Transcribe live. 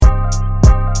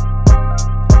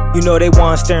You know they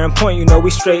want staring point, you know we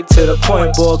straight to the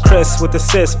point. Boy Chris with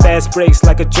assists, fast breaks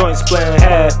like a joint split in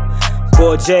half.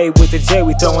 Boy Jay with the J,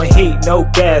 we throwing heat, no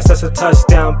gas, that's a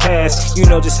touchdown pass. You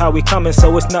know just how we coming,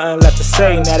 so it's nothing left to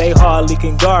say. Now they hardly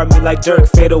can guard me like Dirk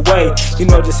fade away. You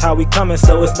know just how we coming,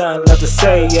 so it's nothing left to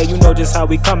say. Yeah, you know just how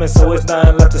we coming, so it's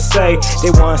nothing left to say. They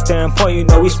want staring point, you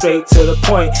know we straight to the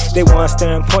point. They want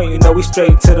staring point, you know we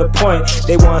straight to the point.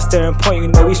 They want staring point, you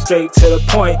know we straight to the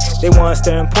point. They want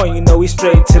staring point, you know we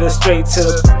straight to the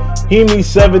Hemi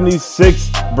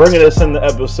 76 bringing us into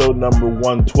episode number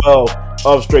 112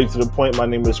 of Straight to the Point. My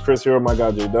name is Chris here. My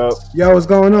guy J-Dub. Yo, what's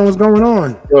going on? What's going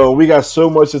on? Yo, we got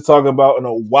so much to talk about in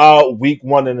a wild week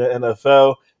one in the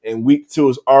NFL, and week two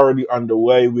is already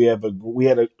underway. We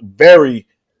had a very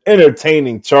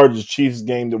entertaining Chargers Chiefs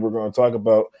game that we're going to talk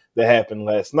about that happened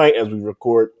last night as we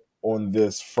record on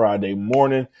this Friday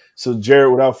morning. So,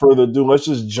 Jared, without further ado, let's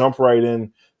just jump right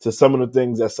in to some of the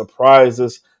things that surprised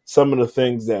us, some of the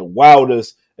things that wowed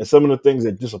us, and some of the things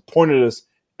that disappointed us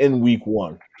in week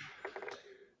one.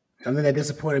 Something that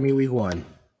disappointed me week one.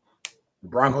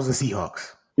 Broncos and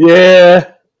Seahawks.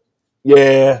 Yeah.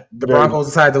 The Broncos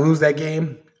decided to lose that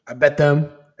game. I bet them.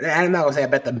 I'm not going to say I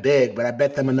bet them big, but I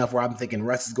bet them enough where I'm thinking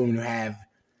Russ is going to have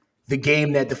the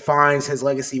game that defines his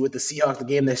legacy with the Seahawks, the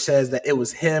game that says that it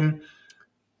was him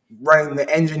running the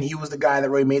engine. He was the guy that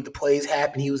really made the plays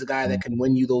happen. He was the guy that can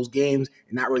win you those games,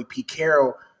 and not really Pete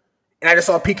Carroll. And I just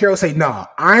saw Pete Carroll say, nah,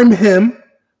 I'm him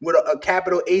with a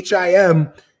capital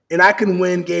H-I-M, and I can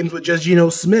win games with just Geno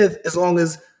Smith as long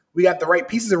as we got the right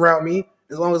pieces around me,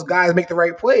 as long as guys make the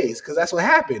right plays, because that's what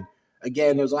happened.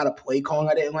 Again, there's a lot of play calling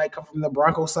I didn't like come from the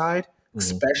Broncos side,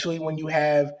 especially when you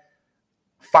have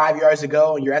 5 yards to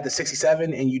go and you're at the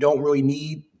 67 and you don't really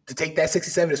need to take that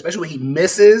 67, especially when he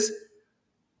misses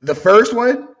the first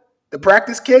one, the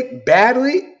practice kick,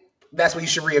 badly. That's when you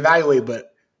should reevaluate.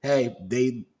 But, hey,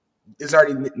 Nate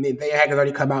Hackett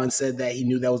already come out and said that he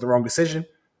knew that was the wrong decision.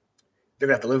 They're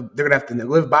gonna have to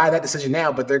live by that decision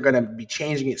now, but they're gonna be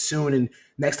changing it soon. And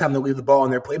next time they'll leave the ball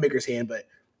in their playmaker's hand. But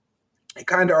it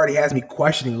kind of already has me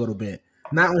questioning a little bit,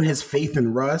 not on his faith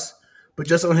in Russ, but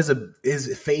just on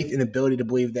his faith and ability to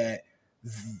believe that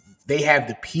they have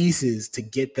the pieces to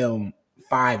get them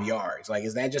 5 yards. Like,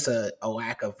 is that just a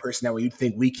lack of personnel where you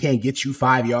think we can't get you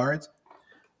 5 yards?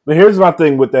 But here's my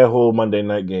thing with that whole Monday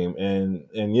night game.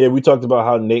 And yeah, we talked about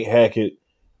how Nate Hackett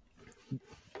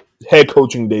head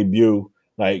coaching debut,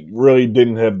 like, really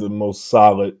didn't have the most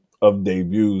solid of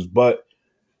debuts, but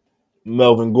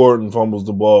Melvin Gordon fumbles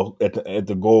the ball at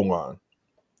the goal line.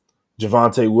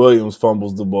 Javonte Williams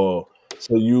fumbles the ball.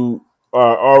 So you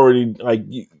are already, like,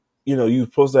 you're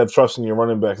supposed to have trust in your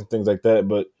running backs and things like that.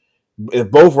 But if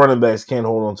both running backs can't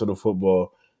hold on to the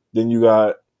football, then you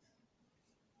got,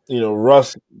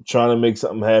 Russ trying to make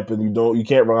something happen. You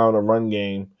can't rely on a run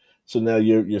game. So now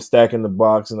you're stacking the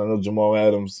box, and I know Jamal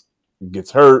Adams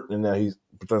gets hurt, and now he's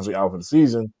potentially out for the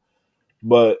season.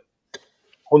 But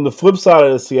on the flip side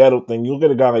of the Seattle thing, you look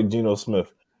at a guy like Geno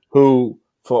Smith, who,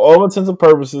 for all intents and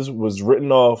purposes, was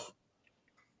written off,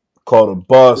 called a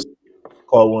bust,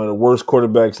 called one of the worst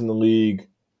quarterbacks in the league.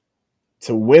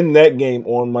 To win that game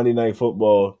on Monday Night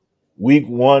Football, week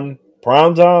one,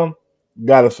 primetime,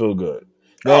 gotta feel good.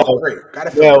 Now, great. Gotta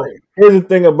feel great. Here's the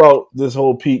thing about this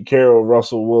whole Pete Carroll,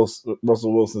 Russell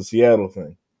Wilson, Seattle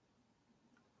thing.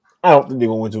 I don't think they're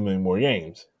going to win too many more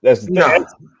games. That's the thing.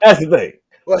 That's the thing.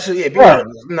 Well, so yeah, be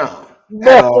honest. No.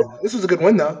 At all. This was a good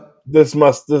win, though. This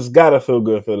gotta feel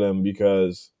good for them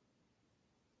because,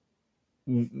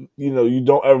 you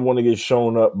don't ever want to get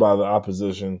shown up by the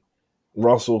opposition.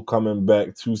 Russell coming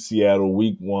back to Seattle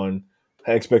week one.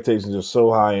 Expectations are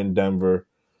so high in Denver.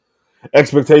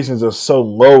 Expectations are so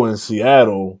low in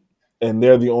Seattle, and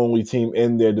they're the only team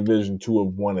in their division to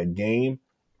have won a game.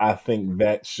 I think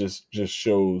that just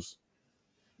shows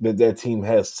that team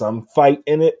has some fight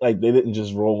in it. Like, they didn't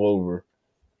just roll over.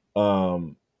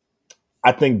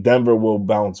 I think Denver will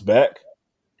bounce back.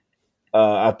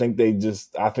 I think they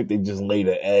just laid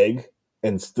an egg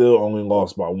and still only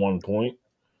lost by 1 point.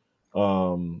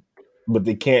 But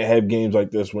they can't have games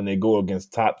like this when they go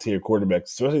against top tier quarterbacks,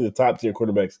 especially the top tier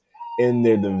quarterbacks in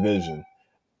their division.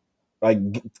 Like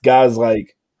guys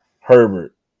like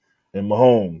Herbert and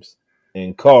Mahomes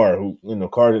and Carr, who,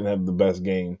 Carr didn't have the best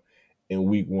game in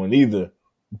week one either.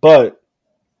 But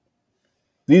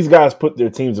these guys put their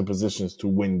teams in positions to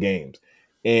win games.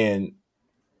 And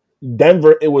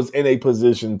Denver, it was in a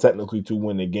position technically to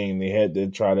win the game. They had to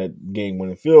try that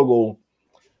game-winning field goal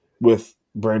with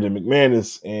Brandon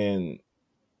McManus. And,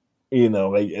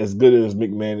 like, as good as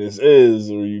McManus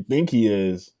is, or you think he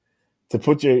is, to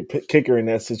put your kicker in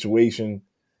that situation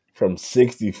from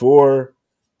 64,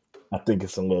 I think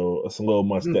it's a little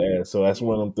much to add. So that's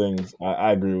one of them things.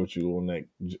 I agree with you on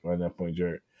that point,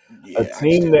 Jared. Yeah, I just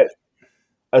can't.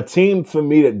 A team for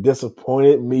me that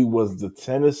disappointed me was the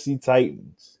Tennessee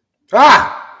Titans.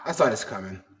 I saw this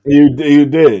coming. You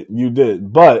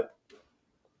did. But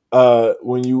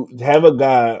when you have a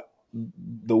guy,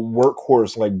 the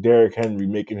workhorse like Derrick Henry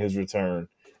making his return,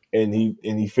 and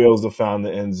he fails to find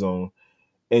the end zone,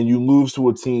 and you lose to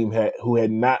a team who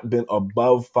had not been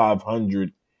above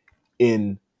 500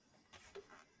 in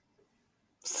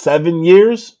 7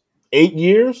 years, 8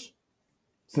 years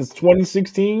since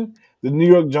 2016. The New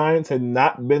York Giants had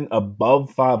not been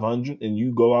above 500, and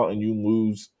you go out and you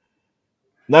lose.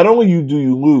 Not only do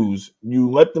you lose, you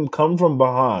let them come from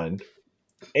behind,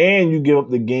 and you give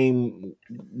up the game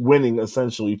winning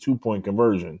essentially 2-point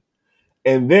conversion,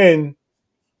 and then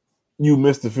you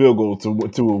miss the field goal to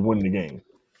win the game.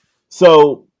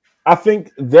 So I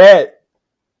think that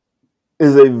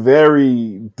is a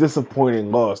very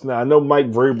disappointing loss. Now I know Mike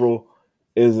Vrabel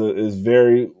is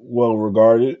very well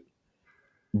regarded.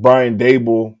 Brian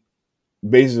Dable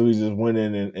basically just went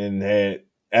in and had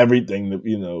everything that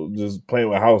just playing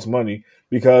with house money,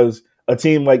 because a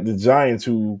team like the Giants,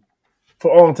 who for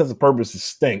all intents and purposes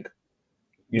stink,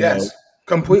 Yes,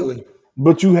 completely.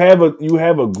 But you have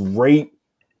a great.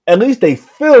 At least they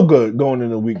feel good going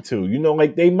into week 2.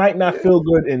 Like they might not feel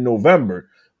good in November,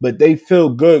 but they feel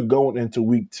good going into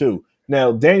week 2.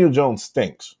 Now Daniel Jones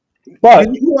stinks, but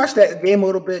did you watch that game a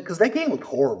little bit? Because that game looked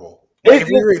horrible.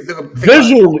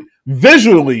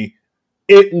 Visually,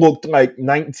 it looked like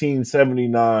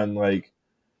 1979, like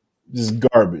just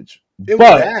garbage. It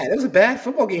was bad. It was a bad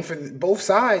football game for both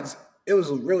sides. It was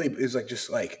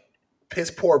like piss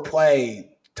poor play.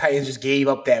 Titans just gave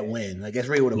up that win. Like that's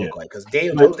really what it looked like, because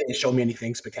Daniel Jones didn't show me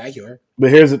anything spectacular. But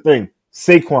here's the thing: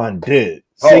 Saquon did.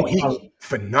 He was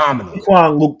phenomenal.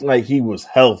 Saquon looked like he was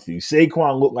healthy.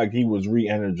 Saquon looked like he was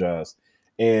re-energized,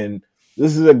 and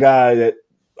this is a guy that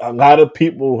a lot of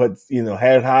people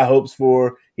had high hopes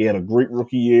for. He had a great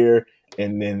rookie year,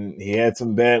 and then he had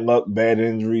some bad luck, bad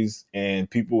injuries, and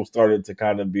people started to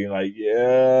kind of be like,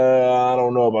 "Yeah, I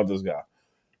don't know about this guy."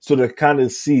 So to kind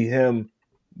of see him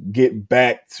get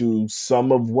back to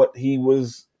some of what he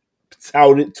was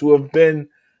touted to have been,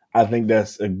 I think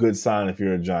that's a good sign if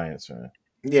you're a Giants fan.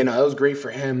 Yeah, no, it was great for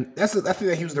him. I think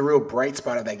that he was the real bright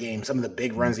spot of that game. Some of the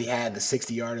big runs he had, the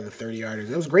 60-yarder, the 30-yarders.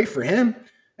 It was great for him.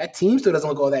 That team still doesn't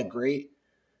look all that great.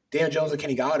 Daniel Jones and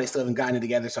Kenny Golladay still haven't gotten it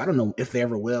together, so I don't know if they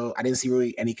ever will. I didn't see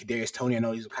really any Kadarius Toney. I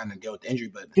know he's kind of dealt with the injury,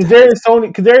 but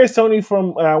Kadarius Toney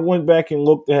from I went back and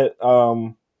looked at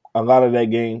a lot of that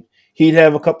game. He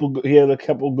had a couple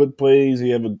good plays. He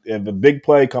had a big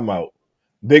play come out.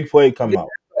 And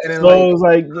then, so it was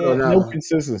like no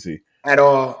consistency at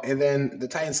all. And then the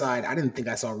Titans side, I didn't think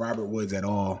I saw Robert Woods at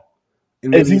all.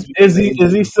 Is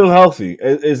he still healthy?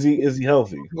 Is he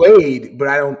healthy? Played, but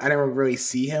I didn't really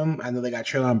see him. I know they got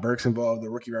Treylon Burks involved, the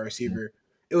rookie wide receiver.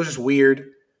 It was just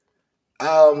weird.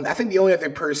 I think the only other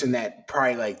person that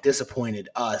probably disappointed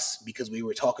us, because we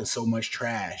were talking so much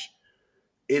trash,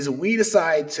 is we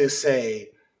decide to say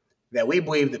that we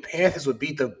believe the Panthers would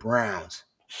beat the Browns.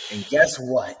 And guess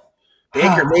what?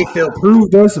 Baker Mayfield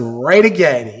proved us right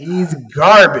again. He's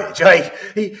garbage.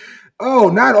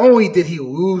 Not only did he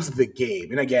lose the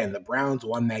game, and again, the Browns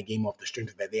won that game off the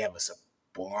strength of that they have a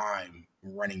sublime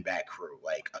running back crew.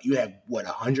 You have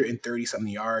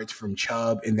 130-something yards from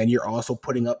Chubb, and then you're also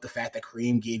putting up the fact that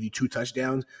Kareem gave you 2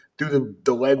 touchdowns through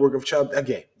the legwork of Chubb.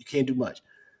 Again, you can't do much.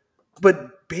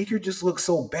 But Baker just looks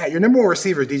so bad. Your number one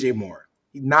receiver is DJ Moore.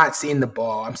 He's not seeing the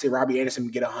ball. I'm seeing Robbie Anderson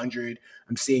get 100.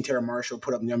 I'm seeing Terrace Marshall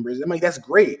put up numbers. I'm like, that's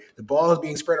great. The ball is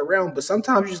being spread around, but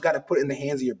sometimes you just got to put it in the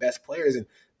hands of your best players. And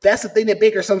that's the thing that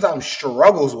Baker sometimes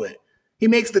struggles with. He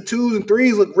makes the 2s and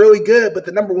 3s look really good, but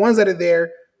the number 1s that are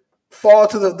there fall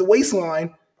to the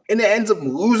waistline, and it ends up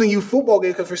losing you football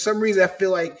games, because for some reason I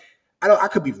feel like, I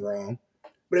could be wrong,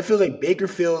 but it feels like Baker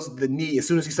feels the need as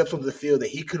soon as he steps onto the field that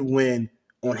he could win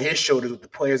on his shoulders with the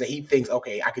players that he thinks,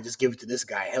 okay, I could just give it to this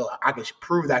guy. Hell, I could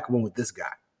prove that I can win with this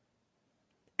guy.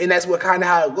 And that's what kind of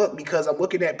how it looked, because I'm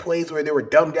looking at plays where there were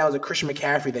dumb downs of Christian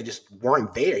McCaffrey that just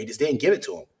weren't there. He just didn't give it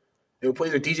to him. There were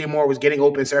plays where DJ Moore was getting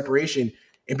open separation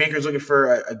and Baker's looking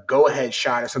for a go-ahead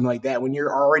shot or something like that when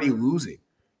you're already losing.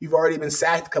 You've already been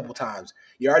sacked a couple times.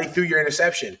 You already threw your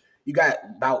interception. You got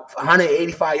about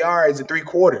 185 yards in 3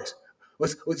 quarters.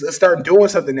 Let's start doing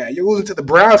something now. You're losing to the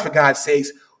Browns, for God's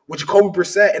sakes, with Jacoby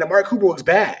Brissett, and Amari Cooper looks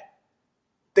bad.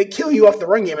 They kill you off the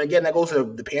run game. And again, that goes to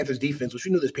the Panthers defense, which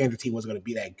we knew this Panther team wasn't going to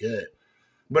be that good.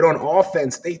 But on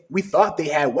offense, we thought they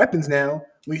had weapons now.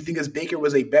 We think as Baker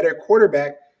was a better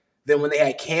quarterback than when they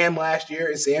had Cam last year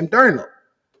and Sam Darnold.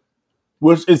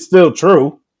 which is still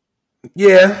true.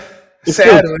 Yeah,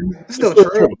 sadly, it's still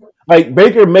true. Like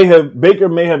Baker may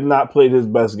have not played his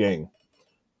best game,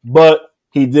 but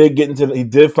he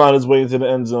did find his way into the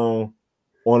end zone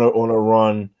on a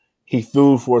run. He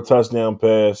threw for a touchdown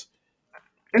pass,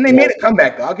 and they made a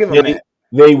comeback. Though I'll give them that.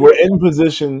 They were in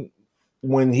position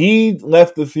when he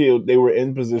left the field. They were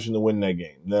in position to win that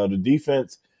game. Now the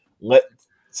defense let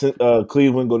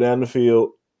Cleveland go down the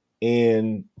field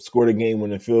and score the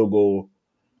game-winning field goal.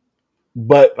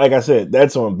 But like I said,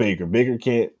 that's on Baker. Baker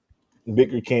can't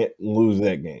lose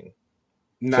that game.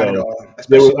 Not at all.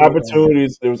 There was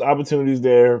opportunities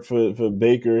there for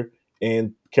Baker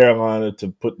and Carolina to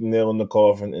put the nail in the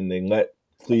coffin, and they let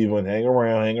Cleveland hang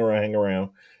around,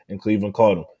 and Cleveland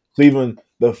caught them. Cleveland,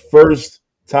 the first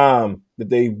time that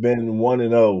they've been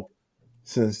 1-0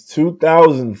 since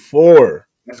 2004.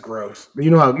 That's gross. You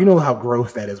know how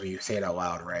gross that is when you say it out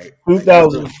loud, right?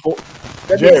 2004.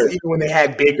 That means even when they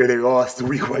had Baker, they lost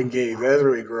week 1 games. That's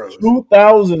really gross.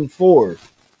 2004.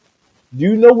 Do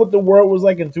you know what the world was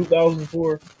like in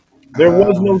 2004? There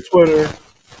was no Twitter.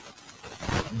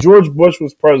 George Bush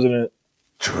was president.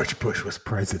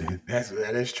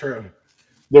 That is true.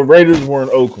 The Raiders were in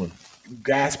Oakland.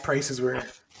 Gas prices were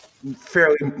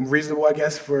fairly reasonable, I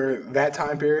guess, for that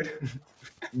time period.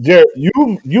 Jared,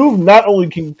 you've not only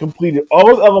completed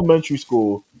all of elementary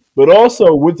school, but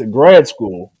also went to grad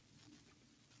school.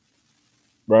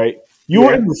 Right? You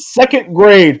were in the 2nd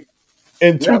grade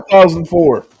in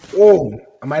 2004. Oh,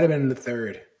 I might have been in the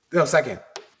 3rd. No, 2nd.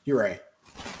 You're right.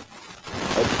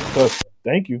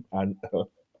 Thank you. I'll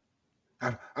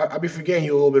be forgetting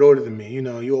you're a little bit older than me. You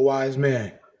know, you're a wise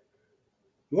man.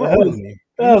 You are older than me.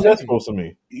 That's supposed to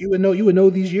mean. You would know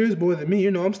these years more than me.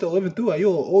 You know, I'm still living through it. You're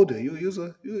a little older. You're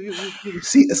a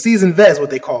seasoned vet is what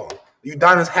they call them.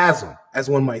 Udonis Haslam, as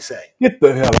one might say. Get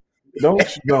the hell out. Don't.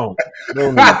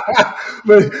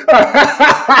 But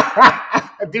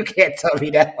you can't tell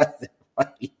me that wasn't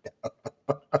funny, though.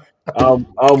 I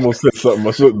almost said something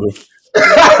I shouldn't have.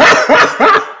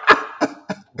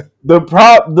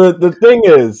 The thing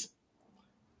is,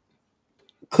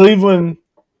 Cleveland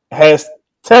has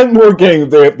 10 more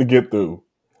games they have to get through,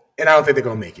 and I don't think they're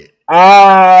gonna make it.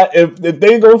 If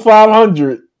they go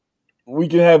 500, we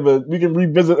can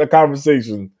revisit a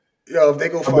conversation. Yo, if they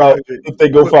go 500,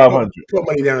 put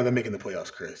money down on them making the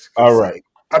playoffs, Chris. All right, like,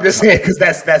 I'm just saying because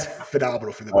that's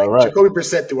phenomenal for them. Like, right. Jacoby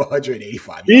Brissett threw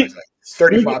 185 yards, like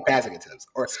 35 passing attempts,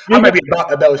 or I might be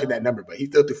embellishing that number, but he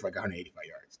still threw for like 185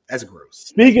 yards. That's gross.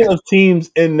 Speaking of teams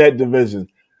in that division,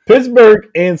 Pittsburgh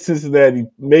and Cincinnati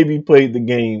maybe played the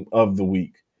game of the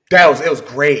week. It was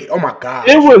great. Oh my god!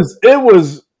 It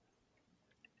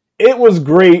was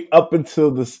great up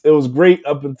until this. It was great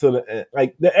up until the end.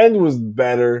 Like the end was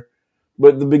better,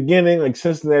 but the beginning, like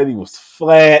Cincinnati was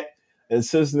flat, and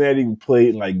Cincinnati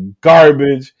played like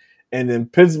garbage, and then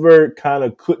Pittsburgh kind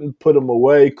of couldn't put them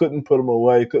away.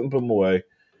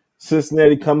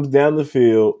 Cincinnati comes down the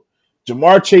field.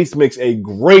 Jamar Chase makes a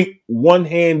great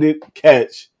one-handed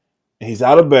catch, and he's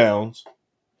out of bounds.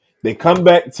 They come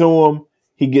back to him.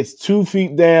 He gets 2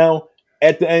 feet down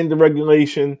at the end of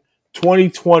regulation.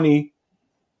 2020,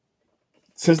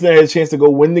 Cincinnati had a chance to go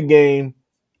win the game.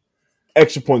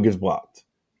 Extra point gets blocked.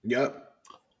 Yep.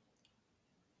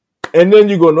 And then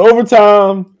you go in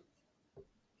overtime,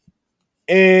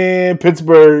 and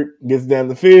Pittsburgh gets down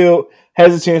the field,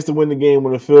 has a chance to win the game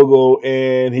with a field goal,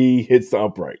 and he hits the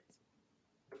upright.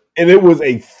 And it was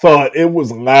a thud. It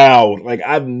was loud. Like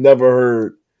I've never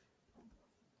heard.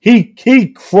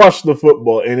 He crushed the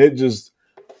football, and it just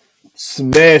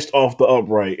smashed off the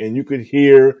upright, and you could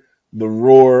hear the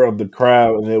roar of the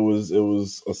crowd, and it was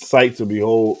a sight to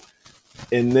behold.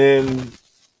 And then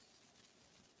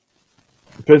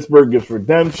Pittsburgh gets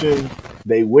redemption.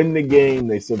 They win the game.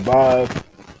 They survive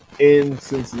in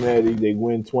Cincinnati. They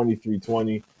win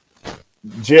 23-20.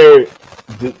 Jared,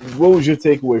 what was your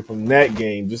takeaway from that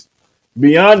game? Just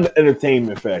beyond the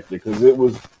entertainment factor, because it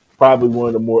was probably one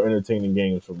of the more entertaining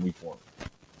games from week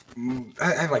 1.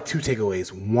 I have like 2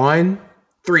 takeaways.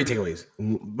 3 takeaways,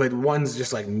 but one's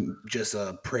just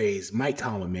praise. Mike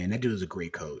Tomlin, man, that dude is a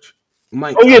great coach.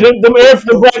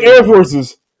 The Black Air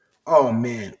Forces. Oh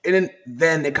man, and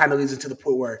then it kind of leads into the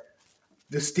point where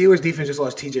the Steelers defense just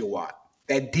lost T.J. Watt.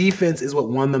 That defense is what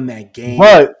won them that game.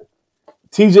 But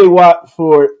T.J. Watt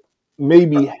for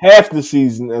maybe half the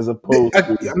season as opposed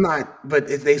to... I'm not, but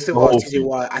if they still lost T.J.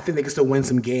 Watt, I think they can still win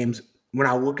some games. When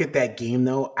I look at that game,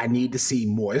 though, I need to see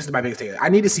more. This is my biggest takeaway. I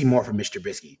need to see more from Mr.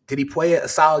 Trubisky. Did he play a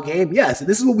solid game? Yes. And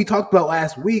this is what we talked about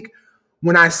last week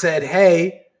when I said,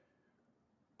 hey,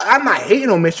 I'm not hating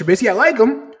on Mr. Trubisky. I like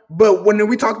him. But when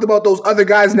we talked about those other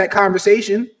guys in that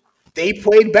conversation, They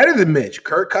played better than Mitch.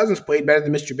 Kirk Cousins played better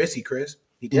than Mitch Trubisky, Chris.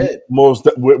 He did.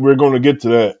 We're going to get to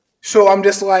that. So I'm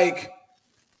just like,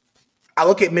 I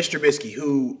look at Mitch Trubisky,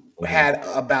 who had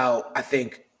about, I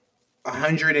think,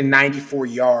 194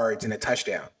 yards and a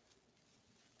touchdown.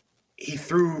 He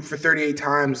threw for 38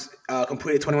 times,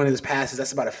 completed 21 of his passes.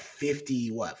 That's about a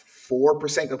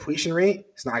 4% completion rate.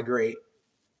 It's not great.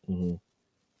 Mm-hmm.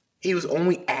 He was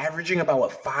only averaging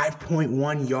about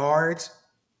 5.1 yards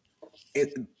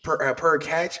per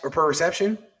catch or per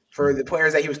reception for the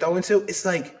players that he was throwing to. It's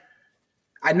like,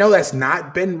 I know that's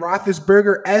not Ben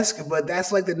Roethlisberger-esque, but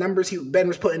that's like the numbers Ben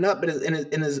was putting up in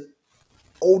his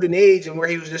olden age and where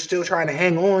he was just still trying to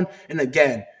hang on. And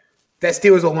again, that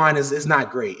Steelers line is not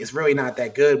great. It's really not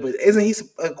that good. But isn't he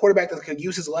a quarterback that could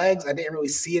use his legs? I didn't really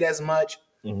see it as much.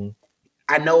 Mm-hmm.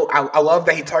 I know I love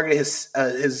that he targeted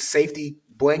his safety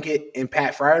blanket in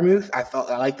Pat Freiermuth.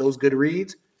 I like those good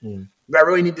reads. Mm-hmm. But I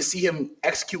really need to see him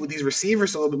execute with these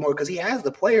receivers a little bit more because he has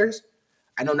the players.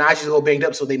 I know Najee's a little banged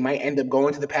up, so they might end up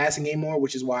going to the passing game more,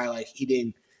 which is why like he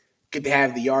didn't get to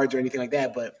have the yards or anything like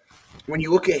that. But when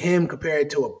you look at him compared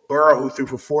to a Burrow who threw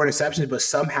for 4 interceptions but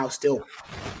somehow still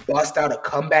bust out a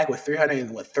comeback with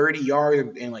 330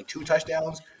 yards and like 2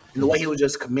 touchdowns, and the way he was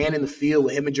just commanding the field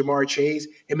with him and Jamar Chase,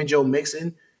 him and Joe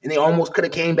Mixon, and they almost could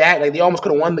have came back. Like, they almost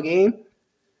could have won the game.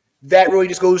 That really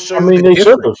just goes to show you they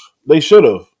should have. They should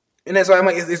have. And that's why I'm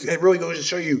like, it really goes to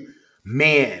show you,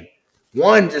 man,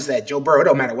 one, just that Joe Burrow, it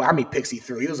don't matter how many picks he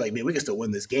threw. He was like, man, we can still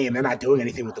win this game. They're not doing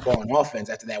anything with the ball on offense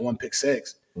after that 1 pick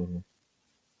six. Mm-hmm.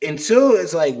 And 2,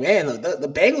 it's like, man,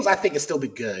 the Bengals, I think, will still be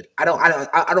good. I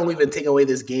don't even take away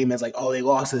this game as like, oh, they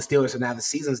lost to the Steelers, so now the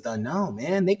season's done. No,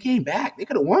 man, they came back. They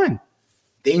could have won.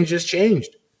 Things just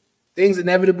changed. Things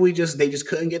inevitably they just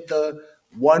couldn't get the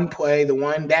one play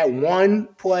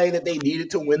that they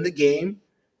needed to win the game.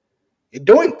 It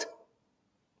doinked.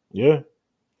 Yeah.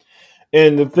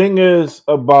 And the thing is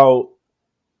about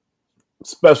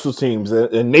special teams,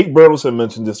 and Nate Burleson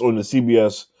mentioned this on the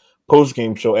CBS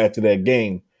post-game show after that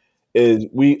game, is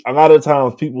a lot of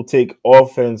times people take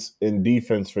offense and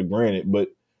defense for granted, but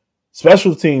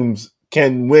special teams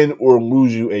can win or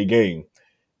lose you a game.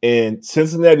 And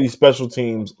Cincinnati special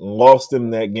teams lost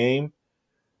them that game.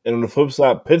 And on the flip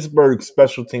side, Pittsburgh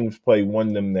special teams play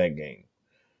won them that game.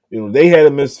 They had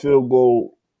a missed field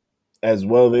goal as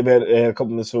well. They had a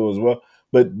couple missed field goals as well.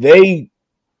 But they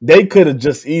could have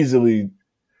just easily,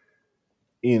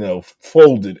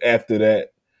 folded after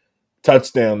that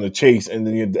touchdown to Chase, and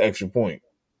then you had the extra point.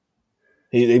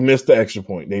 They missed the extra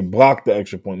point. They blocked the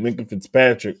extra point. Minkah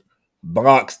Fitzpatrick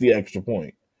blocks the extra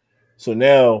point. So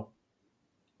now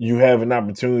you have an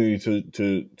opportunity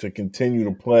to continue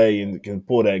to play and can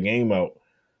pull that game out.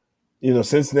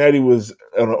 Cincinnati was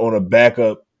on a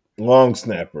backup long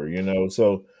snapper,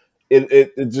 so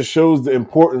it just shows the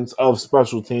importance of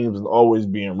special teams and always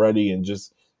being ready and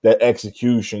just that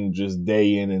execution just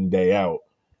day in and day out.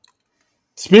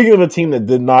 Speaking of a team that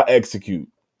did not execute,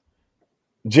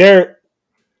 Jared,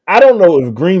 I don't know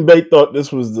if Green Bay thought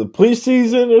this was the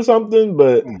preseason or something,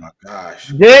 but oh my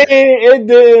gosh, it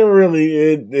didn't really.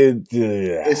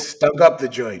 It stunk up the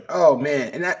joint. Oh man!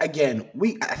 And I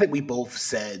think we both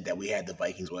said that we had the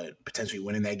Vikings potentially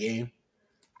winning that game.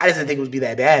 I just didn't think it would be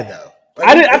that bad though.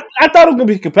 I thought it was gonna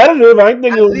be competitive. I didn't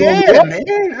think it was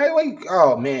gonna be.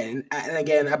 Oh man! And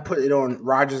again, I put it on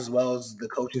Rodgers as well as the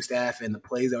coaching staff and the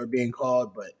plays that were being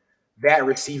called, but that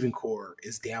receiving core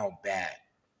is down bad.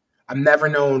 I've never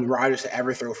known Rodgers to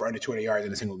ever throw for under 200 yards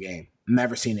in a single game.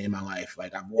 Never seen it in my life.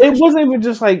 Like, it wasn't even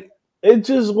just like it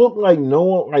just looked like no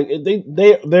one like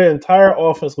their entire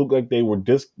offense looked like they were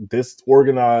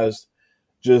disorganized,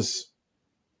 just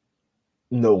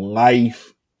no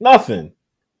life, nothing.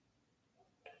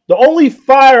 The only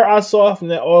fire I saw from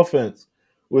that offense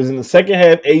was in the second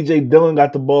half. AJ Dillon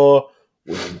got the ball,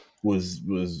 was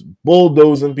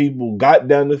bulldozing people, got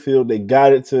down the field. They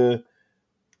got it to.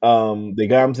 They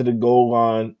got him to the goal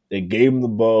line. They gave him the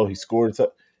ball. He scored.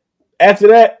 After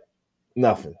that,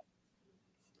 nothing.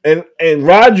 And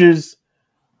Rodgers,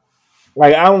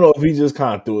 like, I don't know if he just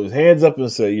kind of threw his hands up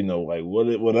and said, like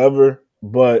whatever.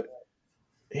 But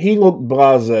he looked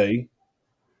blasé,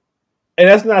 and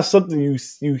that's not something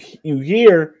you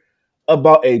hear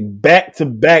about a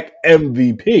back-to-back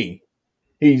MVP.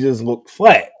 He just looked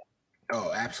flat.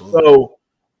 Oh, absolutely. So.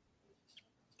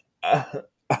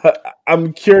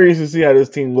 I'm curious to see how this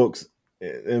team looks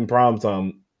in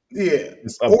primetime. Yeah.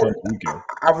 This upcoming weekend.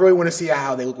 I really want to see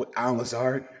how they look with Allen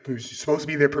Lazard, who's supposed to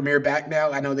be their premier back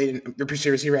now. I know their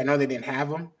premier receiver. I know they didn't have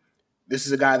him. This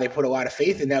is a guy they put a lot of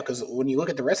faith in now because when you look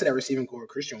at the rest of that receiving core,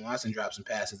 Christian Watson drops some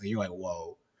passes and you're like,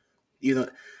 whoa.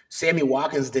 Sammy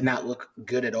Watkins did not look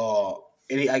good at all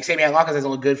like Sammy Watkins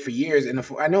hasn't looked good for years, and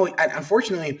I know,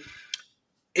 unfortunately,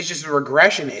 it's just a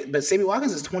regression. But Sammy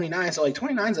Watkins is 29, so like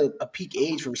 29 is a peak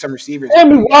age for some receivers.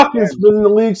 Sammy Watkins been in the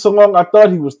league so long, I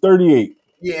thought he was 38.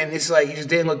 Yeah, and it's like he just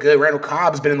didn't look good. Randall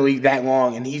Cobb's been in the league that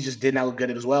long, and he just did not look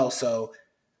good as well. So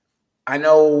I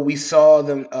know we saw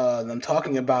them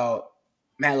talking about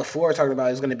Matt LaFleur talking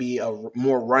about it's going to be a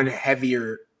more run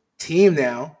heavier team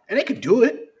now, and they could do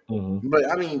it. Mm-hmm.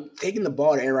 But I mean, taking the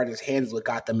ball to Aaron Rodgers' hands is what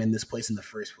got them in this place in the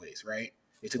first place, right?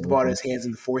 They took the ball to his hands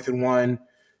in the 4th and 1.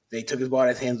 They took his ball to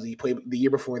his hands when he played the year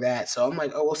before that. So I'm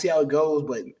like, oh, we'll see how it goes.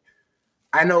 But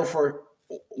I know for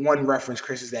one reference,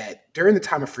 Chris, is that during the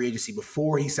time of free agency,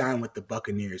 before he signed with the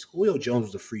Buccaneers, Julio Jones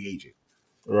was a free agent.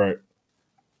 Right.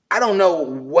 I don't know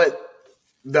what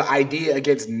the idea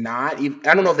against not. I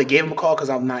don't know if they gave him a call because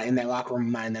I'm not in that locker room,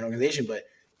 I'm not in that organization. But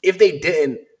if they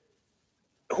didn't,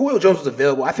 Julio Jones was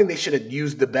available. I think they should have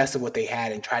used the best of what they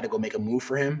had and tried to go make a move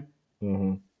for him.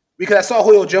 Mm-hmm. Because I saw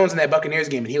Julio Jones in that Buccaneers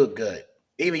game, and he looked good.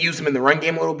 They even used him in the run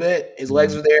game a little bit. His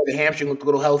legs were there. The hamstring looked a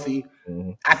little healthy.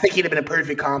 Mm-hmm. I think he'd have been a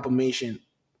perfect combination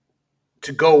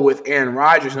to go with Aaron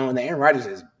Rodgers, knowing that Aaron Rodgers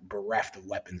is bereft of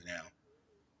weapons now.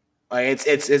 Like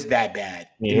it's that bad.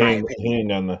 He ain't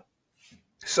done that.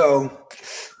 So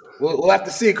we'll have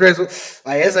to see, Chris.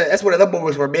 Like that's what the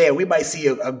boys were, man. We might see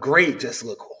a great just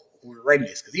look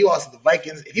horrendous because he lost to the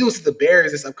Vikings. If he was to the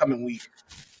Bears this upcoming week,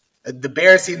 the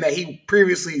Bears team that he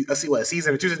previously, a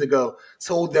season or 2 seasons ago,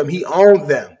 told them he owned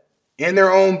them in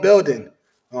their own building.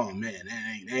 Oh man,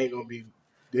 that ain't gonna be.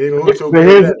 They ain't gonna look so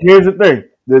good. Here's the thing: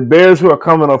 the Bears, who are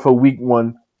coming off a Week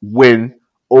 1 win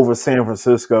over San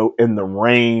Francisco in the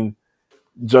rain.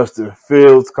 Justin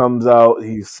Fields comes out.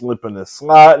 He's slipping and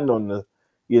sliding on the,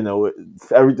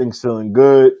 everything's feeling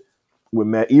good. With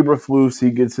Matt Eberflus,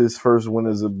 he gets his first win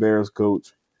as a Bears coach.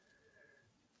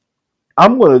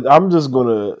 I'm just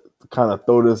gonna kind of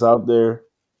throw this out there.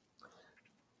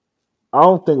 I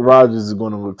don't think Rodgers is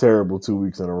going to look terrible 2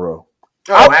 weeks in a row.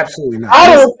 Oh, absolutely not.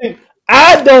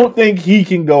 I don't think he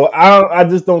can go. I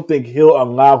just don't think he'll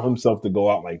allow himself to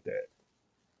go out like that.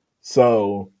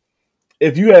 So,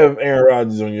 if you have Aaron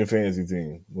Rodgers on your fantasy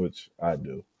team, which I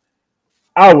do,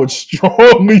 I would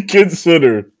strongly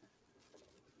consider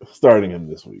starting him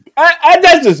this week.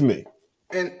 That's just me.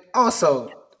 And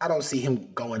also, I don't see him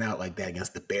going out like that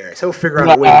against the Bears. He'll figure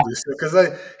out a way to do so because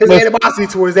his animosity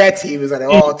towards that team is at an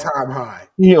all-time high.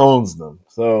 He owns them,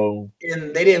 so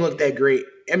and they didn't look that great.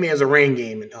 I mean, it was a rain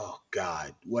game, and oh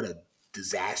god, what a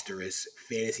disastrous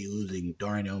fantasy losing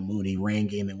Darnell Mooney rain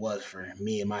game it was for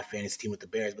me and my fantasy team with the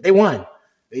Bears. But they won.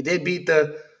 They did beat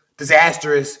the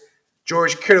disastrous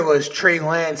George Kittle's Trey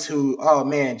Lance, who, oh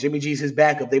man, Jimmy G's his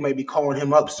backup. They might be calling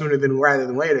him up sooner rather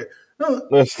than later.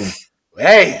 Listen,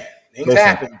 hey, things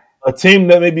happen. A team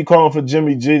that may be calling for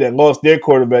Jimmy G that lost their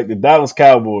quarterback, the Dallas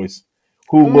Cowboys,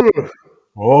 who looked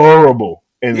horrible.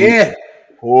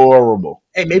 Horrible.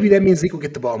 Hey, maybe that means Zeke will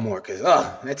get the ball more because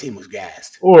that team was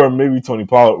gassed. Or maybe Tony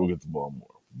Pollard will get the ball more.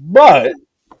 But,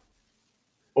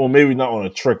 or maybe not on a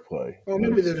trick play. Well,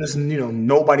 maybe they're just,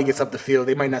 nobody gets up the field.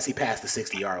 They might not see past the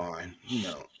 60-yard line.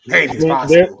 Anything's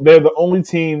possible. They're the only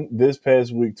team this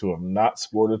past week to have not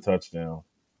scored a touchdown.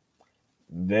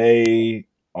 They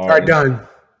are done.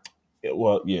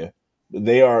 Well, yeah.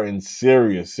 They are in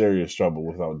serious, serious trouble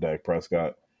without Dak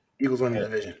Prescott. Eagles win the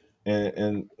division.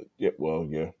 And yeah, well,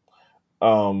 yeah.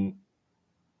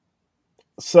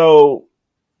 So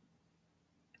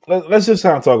let's just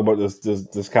kind of talk about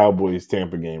this Cowboys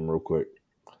Tampa game real quick.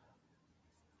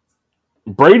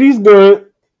 Brady's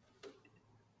good.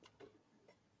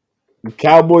 The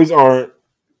Cowboys aren't.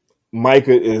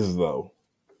 Micah is though.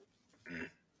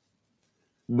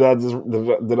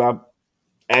 Did I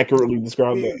accurately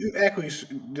describe that? You accurately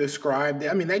described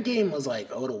it. I mean, that game was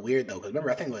like a little weird though, because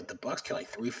remember, I think the Bucs killed like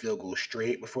 3 field goals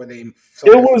straight before they. It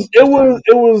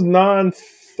was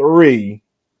 9-3.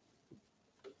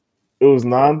 It was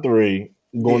 9-3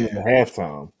 going into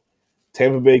halftime.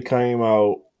 Tampa Bay came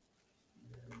out.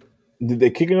 Did they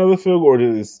kick another field goal, or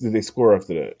did they score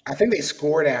after that? I think they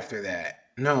scored after that.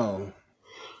 No,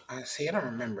 I don't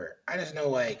remember. I just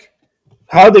know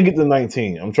how'd they get to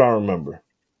 19? I'm trying to remember.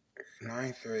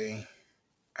 9-3.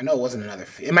 I know it wasn't another.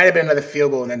 It might have been another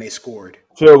field goal, and then they scored.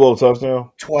 Field goal, touchdown.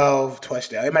 12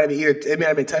 touchdown. It might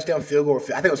have been touchdown, field goal. Or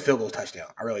I think it was field goal, touchdown.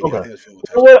 I really do. I think it was field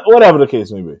goal, touchdown. Whatever the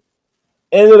case may be.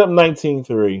 Ended up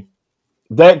 19-3.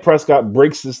 Dak Prescott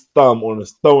breaks his thumb on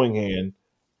his throwing hand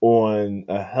on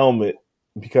a helmet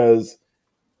because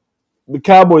the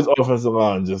Cowboys' offensive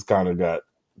line just kind of got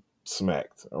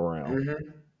smacked around. Mm-hmm.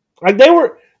 Like they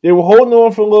were holding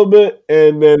on for a little bit,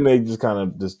 and then they just kind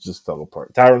of just fell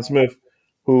apart. Tyron Smith,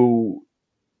 who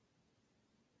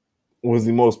was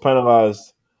the most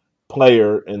penalized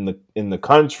player in the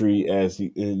country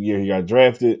the year he got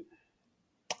drafted.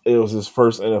 It was his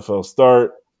first NFL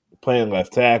start, playing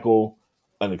left tackle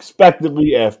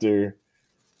unexpectedly after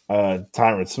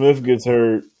Tyron Smith gets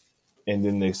hurt, and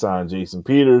then they signed Jason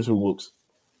Peters, who looks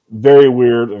very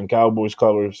weird in Cowboys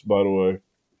colors, by the way.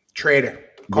 Traitor.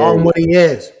 Call Very him what he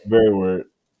is. Very weird.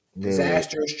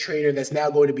 Disastrous traitor that's now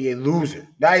going to be a loser.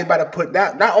 Now he's about to put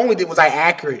that. Not only was I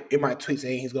accurate in my tweet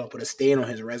saying he's going to put a stain on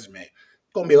his resume,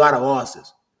 it's going to be a lot of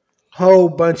losses. Whole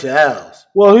bunch of L's.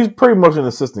 Well, he's pretty much an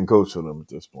assistant coach for them at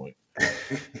this point.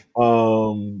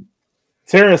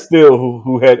 Terrence Steele,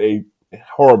 who had a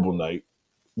horrible night,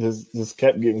 just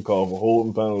kept getting called for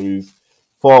holding penalties,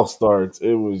 false starts.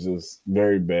 It was just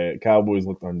very bad. Cowboys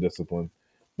looked undisciplined.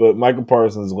 But Michael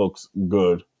Parsons looks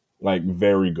good, like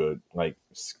very good, like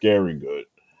scary good.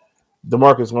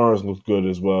 DeMarcus Lawrence looks good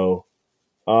as well.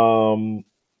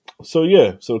 So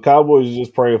the Cowboys are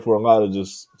just praying for a lot of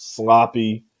just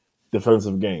sloppy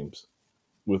defensive games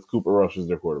with Cooper Rush as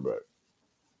their quarterback.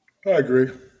 I agree.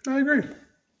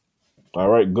 All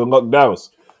right, good luck,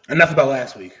 Dallas. Enough about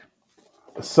last week.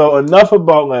 So enough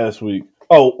about last week.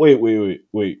 Oh, wait.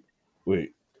 What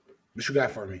you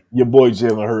got for me? Your boy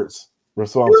Jalen Hurts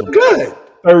responsible. He looked good.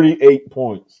 38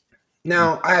 points.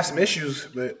 Now, I have some issues,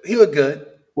 but he looked good.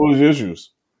 What was the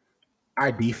issues?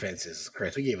 Our defenses,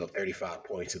 Chris, we gave up 35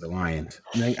 points to the Lions.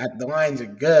 The Lions are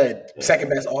good. Second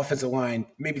best offensive line,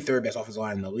 maybe third best offensive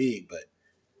line in the league, but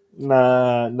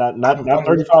not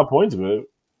 35 points, man.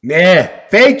 Yeah,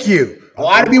 thank you. A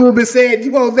lot of people have been saying,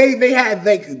 they had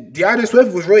DeAndre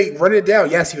Swift was really running it down.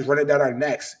 Yes, he was running down our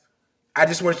necks. I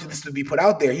just wanted this to be put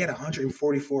out there. He had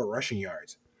 144 rushing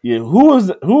yards. Yeah,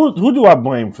 who do I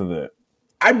blame for that?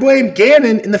 I blame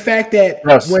Gannon in the fact that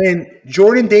when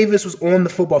Jordan Davis was on the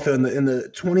football field in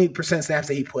the 20% snaps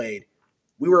that he played,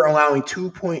 we were allowing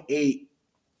 2.8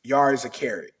 yards a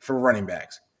carry for running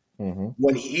backs. Mm-hmm.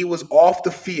 When he was off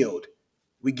the field,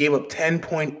 we gave up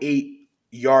 10.8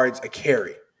 yards a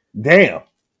carry. Damn.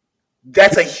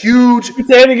 That's a huge,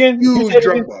 say it again. Huge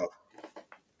drop off.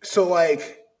 So,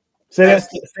 say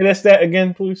that stat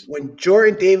again, please. When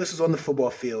Jordan Davis was on the football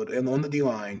field and on the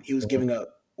D-line, he was giving up,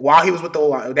 while he was with the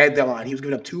line, he was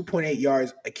giving up 2.8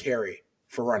 yards a carry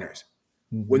for runners.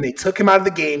 Mm-hmm. When they took him out of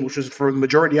the game, which was for the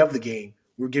majority of the game,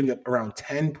 we were giving up around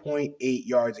 10.8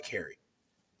 yards a carry.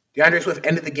 DeAndre Swift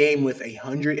ended the game with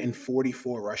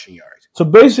 144 rushing yards. So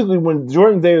basically, when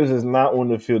Jordan Davis is not on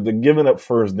the field, they're giving up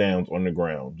first downs on the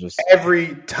ground. Just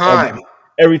every time.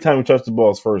 Every time we touch the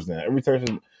ball, it's first down. Every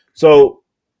time. So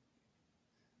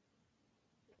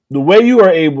the way you are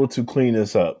able to clean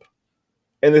this up,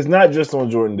 and it's not just on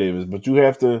Jordan Davis, but you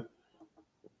have to,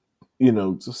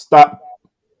 to stop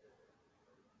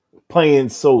playing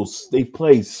they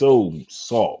play so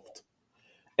soft.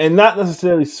 And not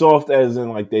necessarily soft as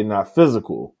in they're not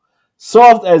physical.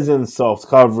 Soft as in soft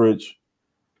coverage,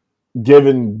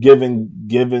 given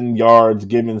yards,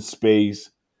 given space.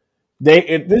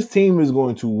 If this team is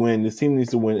going to win, this team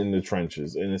needs to win in the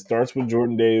trenches. And it starts with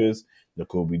Jordan Davis,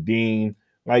 Nakobe Dean.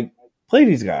 Play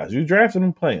these guys. You drafted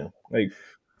them, play them.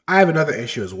 I have another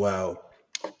issue as well.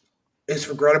 It's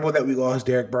regrettable that we lost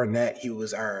Derek Barnett. He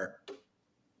was our,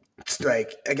 I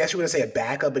guess you would say a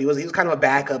backup, but he was kind of a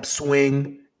backup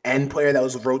swing end player that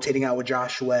was rotating out with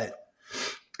Josh Sweat.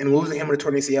 And losing him with a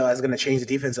torn ACL is going to change the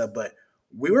defense up. But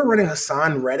we were running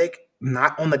Hassan Reddick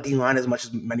not on the D-line as much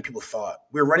as many people thought.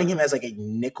 We were running him as a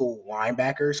nickel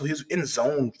linebacker. So he was in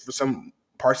zone for some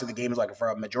parts of the game, for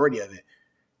a majority of it.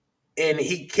 And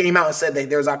he came out and said that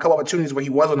there was a couple opportunities where he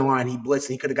was on the line, he blitzed,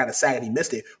 and he could have got a sack and he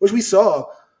missed it, which we saw.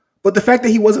 But the fact that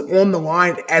he wasn't on the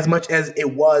line as much as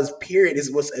it was, period,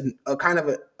 was a kind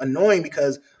of annoying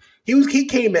because he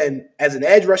came in as an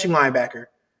edge rushing linebacker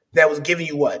that was giving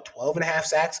you 12 and a half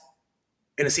sacks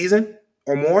in a season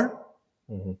or more?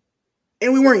 Mm-hmm.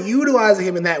 And we weren't utilizing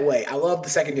him in that way. I love the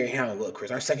secondary how it looked,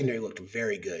 Chris. Our secondary looked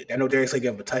very good. I know Darius Slay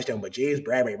gave up a touchdown, but James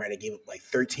Bradbury might have gave up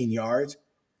 13 yards.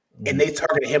 Mm-hmm. And they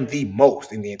targeted him the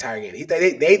most in the entire game.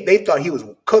 They thought he was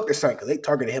cooked or something because they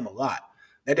targeted him a lot.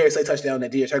 That Darius Slay touchdown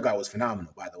that DHR got was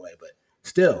phenomenal, by the way. But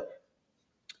still,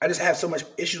 I just have so much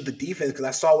issues with the defense because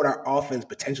I saw what our offense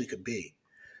potentially could be.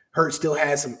 Hurts still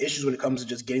has some issues when it comes to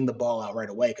just getting the ball out right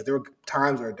away because there were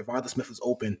times where Devonta Smith was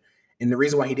open, and the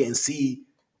reason why he didn't see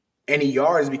any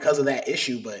yards is because of that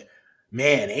issue. But,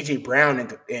 man, A.J. Brown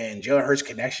and Jalen Hurts'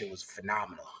 connection was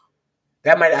phenomenal.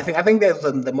 I think that's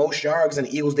the most yards in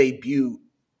the Eagles' debut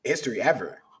history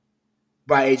ever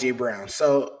by A.J. Brown.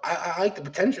 So I like the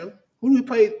potential. Who do we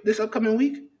play this upcoming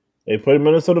week? They play the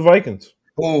Minnesota Vikings.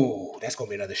 Oh, that's going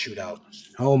to be another shootout.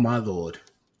 Oh, my Lord.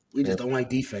 We just don't like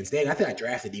defense. Dang, I think I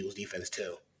drafted Eagles defense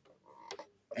too.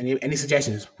 Any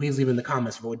suggestions? Please leave in the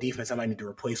comments for what defense I might need to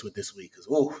replace with this week. Because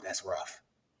that's rough.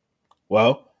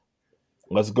 Well,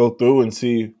 let's go through and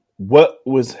see what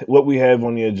we have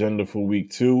on the agenda for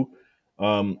week 2.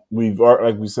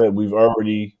 Like we said, we've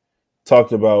already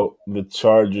talked about the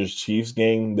Chargers Chiefs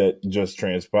game that just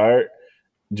transpired.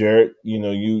 Jared,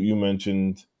 you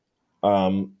mentioned a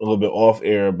little bit off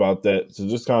air about that. So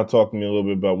just kind of talk to me a little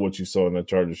bit about what you saw in the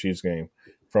Chargers Chiefs game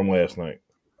from last night.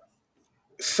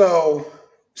 So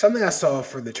something I saw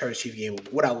for the Chargers Chiefs game,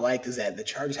 what I liked is that the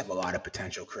Chargers have a lot of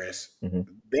potential, Chris. Mm-hmm.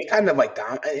 They kind of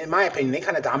in my opinion, they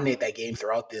kind of dominate that game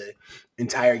throughout the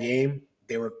entire game.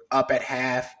 They were up at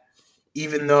half,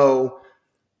 even though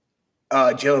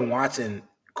Jalen Watson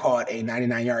caught a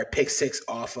 99-yard pick six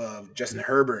off of Justin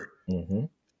Herbert. Mm-hmm.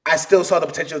 I still saw the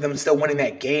potential of them still winning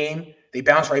that game. They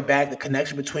bounced right back. The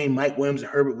connection between Mike Williams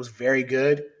and Herbert was very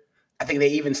good. I think they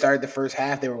even started the first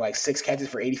half. They were like 6 catches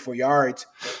for 84 yards.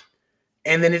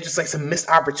 And then it's just like some missed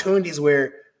opportunities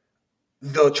where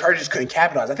the Chargers couldn't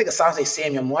capitalize. I think Asante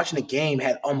Samuel, I'm watching the game,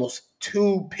 had almost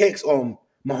 2 picks on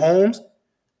Mahomes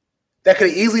that could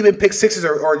have easily been pick sixes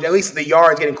or at least the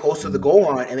yards getting close to the goal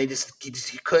line, and he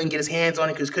couldn't get his hands on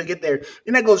it because he couldn't get there.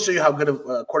 And that goes to show you how good of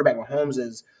a quarterback Mahomes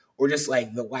is, or just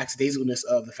like the lackadaisicalness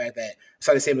of the fact that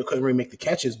Asante Samuel couldn't really make the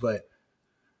catches. But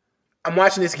I'm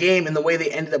watching this game, and the way they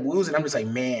ended up losing, I'm just like,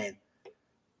 man,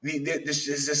 this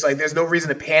is just like there's no reason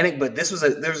to panic. But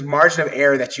there's margin of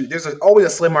error there's always a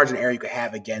slim margin of error you could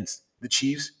have against the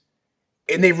Chiefs,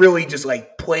 and they really just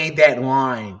like played that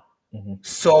line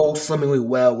so swimmingly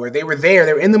well, where they were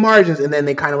in the margins, and then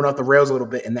they kind of went off the rails a little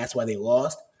bit, and that's why they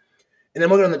lost. And then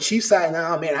looking on the Chiefs side,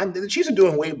 now, man, the Chiefs are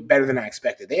doing way better than I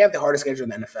expected. They have the hardest schedule in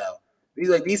the NFL.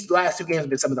 These last 2 games have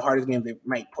been some of the hardest games they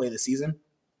might play this season.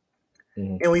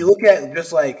 Mm-hmm. And when you look at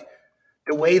just like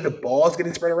the way the ball is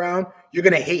getting spread around, you're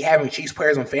going to hate having Chiefs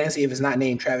players on fantasy if it's not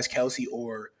named Travis Kelce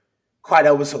or Clyde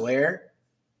Edwards-Helaire.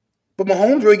 But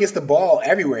Mahomes really gets the ball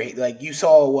everywhere. Like you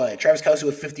saw Travis Kelce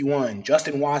with 51,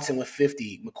 Justin Watson with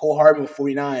 50, McCole Hardman with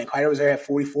 49, Clyde Edwards-Helaire had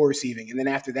 44 receiving. And then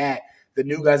after that, the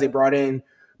new guys they brought in,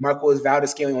 Marquez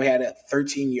Valdes-Scantling only had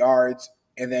 13 yards,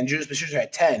 and then Juju Smith-Schuster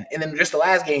had 10. And then just the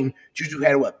last game, Juju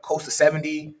had close to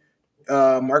 70.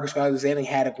 Marcus Alexander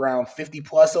had around 50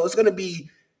 plus. So it's going to be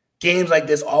games like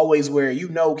this always where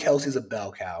Kelce's a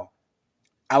bell cow.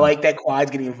 I like that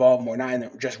Clyde's getting involved more, not in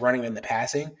just running in the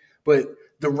passing, but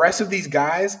the rest of these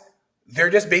guys,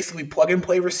 they're just basically plug and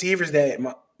play receivers that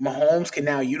Mahomes can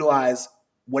now utilize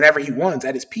whenever he wants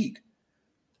at his peak.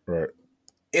 Right.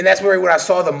 And that's where what I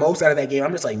saw the most out of that game.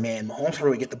 I'm just like, man, Mahomes can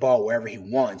really get the ball wherever he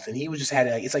wants. And he was just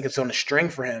it's like it's on a string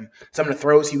for him. Some of the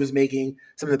throws he was making,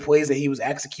 some of the plays that he was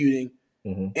executing.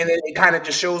 Mm-hmm. And then it kind of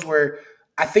just shows where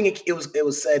I think it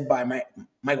was said by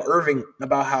Michael Irvin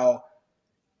about how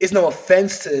it's no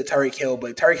offense to Tyreek Hill,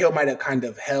 but Tyreek Hill might have kind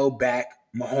of held back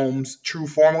Mahomes' true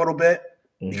form a little bit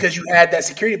because you had that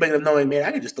security blanket of knowing, man,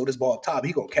 I can just throw this ball up top.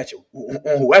 He going to catch it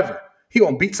on whoever. He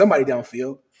going to beat somebody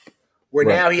downfield. Where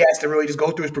now he has to really just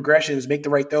go through his progressions, make the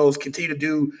right throws, continue to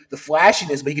do the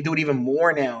flashiness, but he can do it even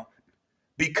more now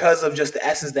because of just the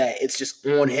essence that it's just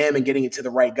on him and getting it to the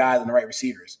right guys and the right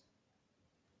receivers.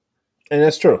 And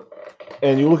that's true.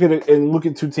 And you look at it and look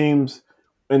at 2 teams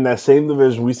in that same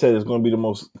division. We said it's going to be the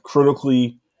most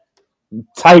critically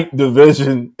tight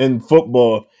division in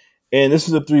football, and this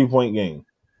is a 3-point game,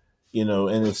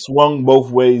 and it swung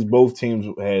both ways. Both teams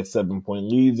had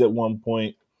 7-point leads at one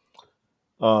point.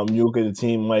 You look at a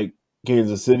team like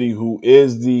Kansas City, who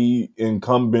is the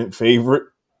incumbent favorite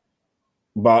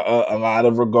by a lot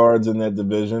of regards in that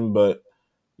division, but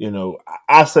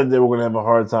I said they were going to have a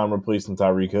hard time replacing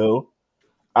Tyreek Hill.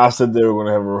 I said they were going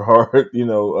to have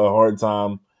a hard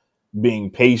time being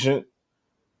patient.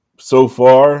 So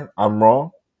far, I'm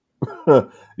wrong.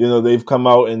 They've come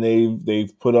out and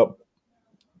they've put up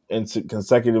in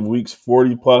consecutive weeks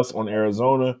 40 plus on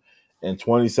Arizona and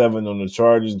 27 on the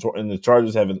Chargers, and the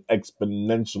Chargers have an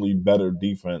exponentially better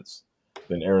defense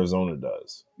than Arizona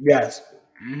does. Yes.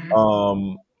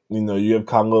 Mm-hmm. You have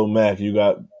Khalil Mack, you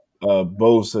got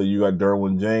Bosa, you got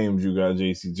Derwin James, you got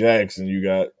J.C. Jackson, you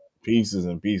got pieces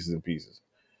and pieces and pieces,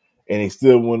 and they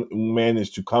still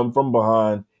managed to come from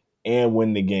behind and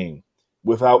win the game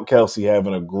without Kelce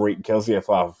having a great. Kelce at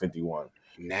 551.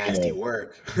 Nasty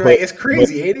work. It's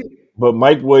crazy, ain't it? But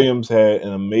Mike Williams had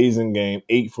an amazing game,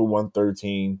 8 for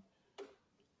 113.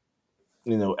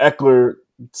 Eckler,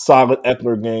 solid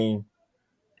Eckler game.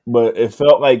 But it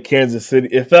felt like Kansas City.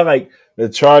 It felt like the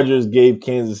Chargers gave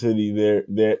Kansas City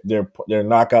their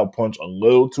knockout punch a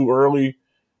little too early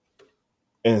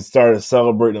and started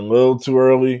celebrating a little too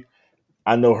early.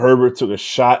 I know Herbert took a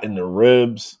shot in the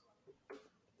ribs,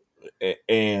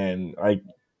 and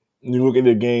You look at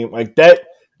the game like that.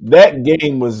 That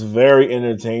game was very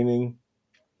entertaining,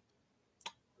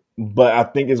 but I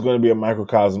think it's going to be a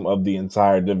microcosm of the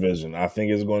entire division. I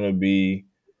think it's going to be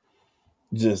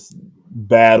just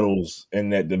battles in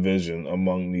that division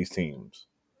among these teams.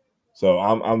 So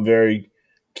I'm very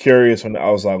curious from the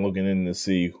outside looking in to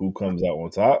see who comes out on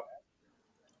top.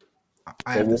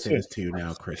 I have to say this to you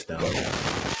now, Chris. Though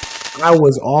I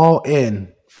was all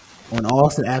in on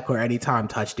Austin Eckler anytime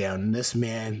touchdown. And this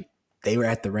man, they were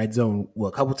at the red zone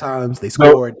a couple times. They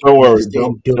scored. Don't worry.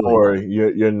 Don't worry.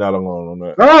 You're not alone on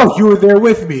that. Oh, you were there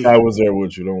with me. I was there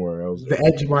with you. Don't worry. I was there. The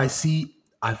edge of my seat,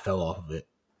 I fell off of it.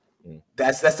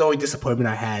 That's the only disappointment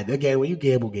I had. Again, when you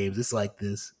gamble games, it's like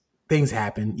this. Things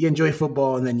happen. You enjoy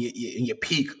football, and then you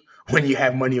peak when you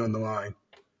have money on the line.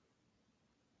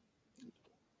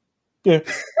 Yeah.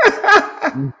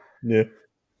 Yeah.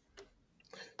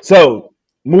 So,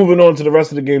 moving on to the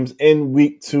rest of the games in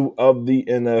week 2 of the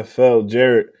NFL.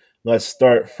 Jared, let's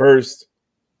start first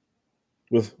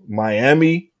with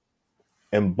Miami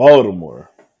and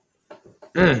Baltimore.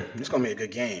 It's going to be a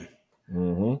good game.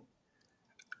 Mm-hmm.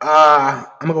 I'm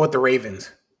going to go with the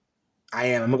Ravens. I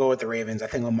am. I'm going to go with the Ravens. I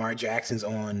think Lamar Jackson's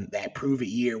on that prove-it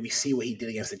year. We see what he did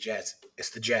against the Jets. It's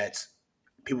the Jets.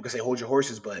 People can say, hold your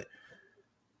horses, but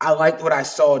I liked what I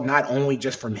saw not only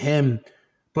just from him,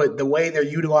 but the way they're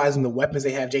utilizing the weapons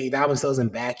they have. J.K. Dobbins still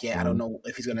isn't back yet. I don't know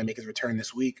if he's going to make his return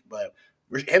this week, but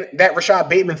that Rashad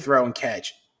Bateman throw and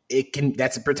catch,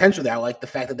 that's a potential there. I like the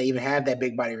fact that they even have that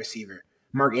big body receiver.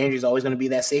 Mark Andrews is always going to be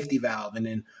that safety valve. And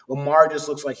then Lamar just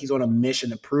looks like he's on a mission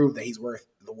to prove that he's worth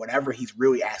whatever he's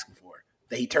really asking for.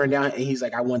 That he turned down and he's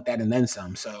like, I want that and then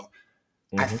some. So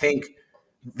I think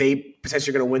they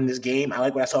potentially going to win this game. I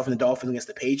like what I saw from the Dolphins against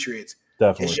the Patriots.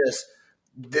 Definitely. It's just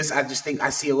this. I just think I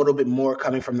see a little bit more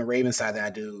coming from the Ravens side than I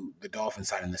do the Dolphins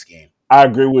side in this game. I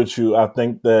agree with you. I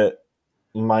think that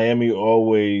Miami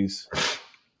always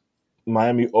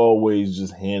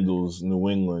just handles New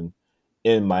England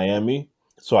in Miami.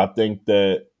 So I think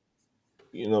that,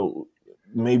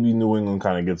 maybe New England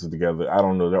kind of gets it together. I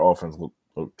don't know. Their offense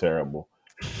look terrible.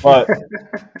 But,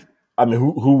 I mean,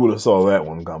 who would have saw that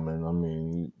one coming? I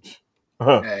mean,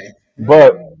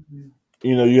 but,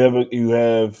 you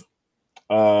have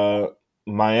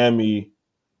Miami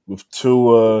with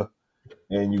Tua,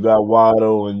 and you got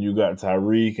Waddle, and you got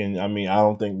Tyreek. And, I mean, I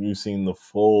don't think we've seen the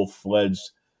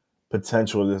full-fledged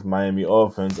potential of this Miami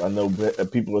offense. I know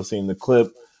people are seeing the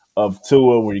clip of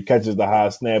Tua where he catches the high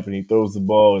snap and he throws the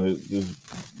ball and it's just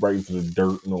right into the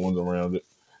dirt. No one's around it.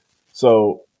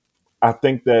 So I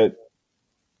think that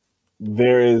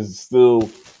there is still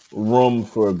room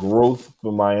for growth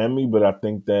for Miami, but I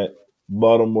think that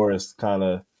Baltimore is kind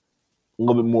of a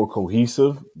little bit more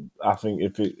cohesive. I think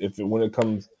when it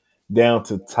comes down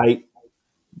to tight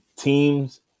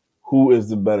teams, who is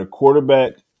the better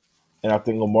quarterback? And I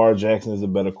think Lamar Jackson is a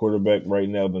better quarterback right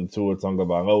now than Tua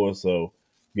Tagovailoa. So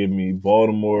give me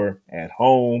Baltimore at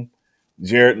home.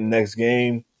 Jared, the next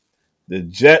game, the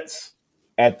Jets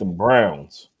at the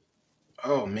Browns.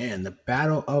 Oh, man, the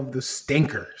battle of the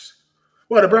stinkers.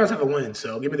 Well, the Browns have a win,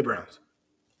 so give me the Browns.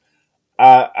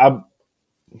 And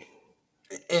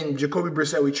Jacoby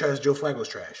Brissett, we trust. Joe Flacco's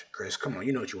trash. Chris, come on,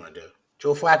 you know what you want to do.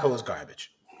 Joe Flacco is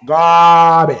garbage.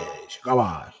 Garbage.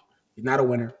 He's not a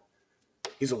winner.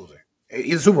 He's a loser.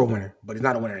 He's a Super Bowl winner, but he's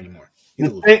not a winner anymore.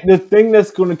 The thing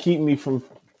that's going to keep me from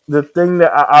the thing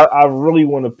that I really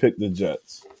want to pick the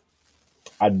Jets.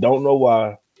 I don't know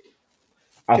why.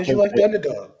 Because you like the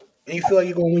underdog, and you feel like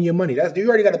you're going to win your money. You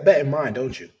already got a bet in mind,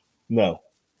 don't you? No,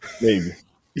 maybe.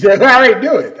 Yeah, all right,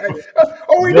 do it.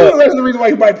 That's the reason why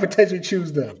you might potentially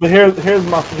choose them. But here's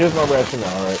my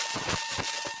rationale. All right,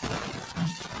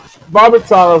 Robert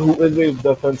Saleh, who is a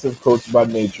defensive coach by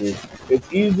nature,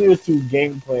 it's easier to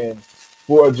game plan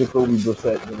for a Jacoby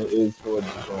Brissett than it is for a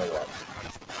Deshaun Watson.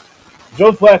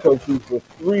 Joe Flacco threw for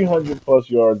 300-plus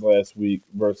yards last week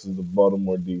versus the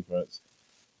Baltimore defense.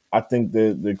 I think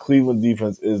the Cleveland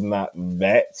defense is not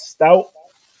that stout.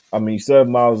 I mean, you still have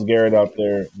Myles Garrett out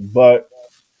there, but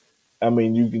I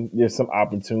mean, there's some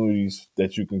opportunities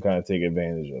that you can kind of take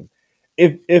advantage of.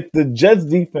 If the Jets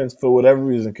defense, for whatever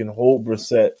reason, can hold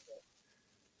Brissett,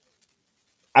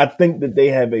 I think that they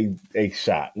have a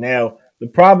shot. Now, the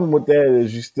problem with that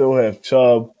is you still have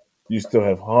Chubb, you still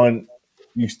have Hunt,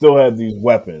 you still have these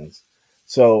weapons.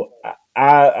 So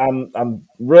I'm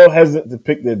real hesitant to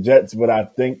pick the Jets, but I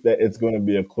think that it's going to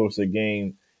be a closer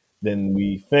game than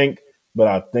we think. But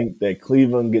I think that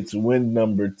Cleveland gets win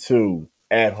number 2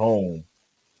 at home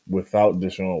without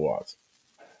Deshaun Watson.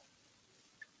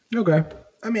 Okay.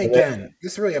 I mean, again,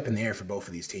 it's really up in the air for both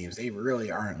of these teams. They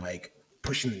really aren't like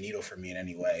pushing the needle for me in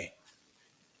any way.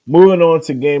 Moving on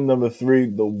to game number 3,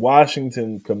 the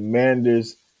Washington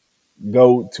Commanders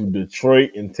go to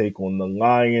Detroit and take on the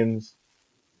Lions.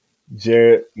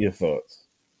 Jared, your thoughts?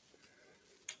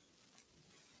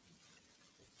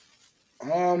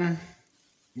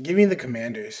 Give me the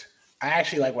Commanders. I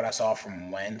actually like what I saw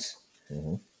from Wentz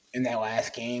Mm-hmm. in that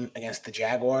last game against the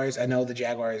Jaguars. I know the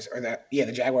Jaguars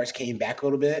the Jaguars came back a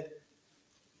little bit.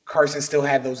 Carson still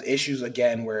had those issues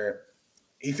again where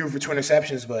he threw for 2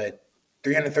 interceptions, but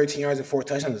 313 yards and 4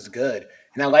 touchdowns is good.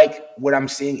 And I like what I'm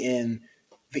seeing in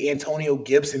the Antonio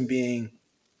Gibson being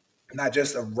not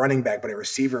just a running back, but a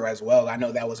receiver as well. I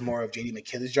know that was more of J.D.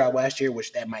 McKinnon's job last year,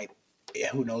 which that might,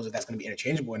 who knows if that's going to be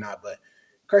interchangeable or not. But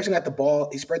Carson got the ball.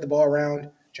 He spread the ball around.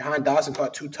 Jahan Dawson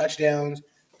caught 2 touchdowns.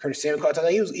 Curtis Samuel caught a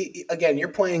touchdown. Again, you're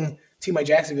playing a team like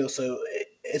Jacksonville, so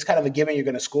it's kind of a given you're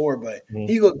going to score, but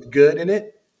he looked good in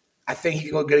it. I think he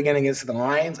can go good again against the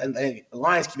Lions, and the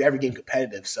Lions keep every game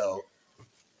competitive. So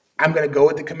I'm going to go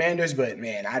with the Commanders, but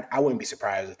man, I wouldn't be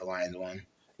surprised if the Lions won.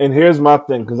 And here's my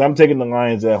thing, because I'm taking the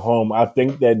Lions at home. I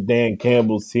think that Dan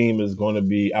Campbell's team is going to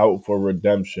be out for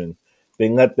redemption. They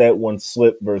let that one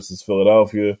slip versus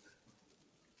Philadelphia.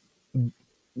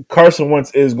 Carson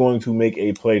Wentz is going to make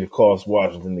a play to cost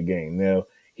Washington the game. Now,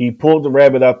 he pulled the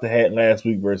rabbit out the hat last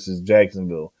week versus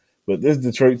Jacksonville, but this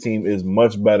Detroit team is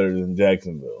much better than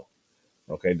Jacksonville.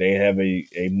 Okay, they have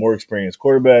a more experienced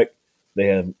quarterback. They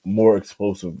have more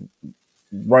explosive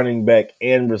running back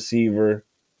and receiver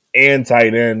and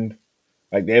tight end.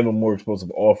 Like, they have a more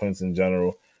explosive offense in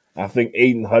general. I think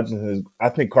Carson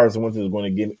Wentz is going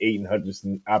to give Aiden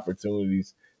Hutchinson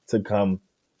opportunities to come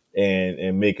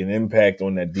and make an impact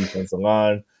on that defensive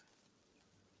line.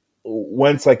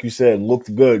 Wentz, like you said,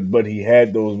 looked good, but he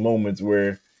had those moments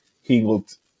where he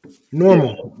looked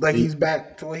normal, like he's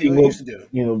back to what he used to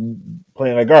do.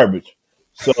 Playing like garbage.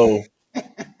 So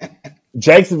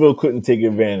Jacksonville couldn't take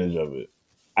advantage of it.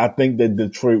 I think that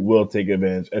Detroit will take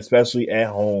advantage, especially at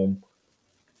home.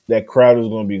 That crowd is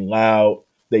going to be loud.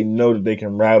 They know that they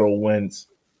can rattle Wentz.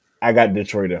 I got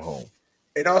Detroit at home.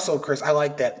 And also, Chris, I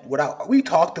like that. We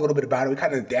talked a little bit about it. We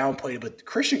kind of downplayed it, but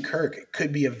Christian Kirk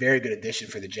could be a very good addition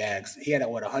for the Jags. He had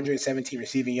 117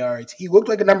 receiving yards. He looked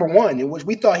like a number one, in which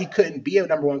we thought he couldn't be a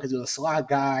number one because he was a slot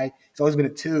guy. He's always been a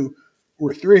 2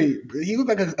 or 3. But he looked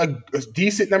like a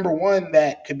decent number one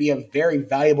that could be a very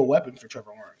valuable weapon for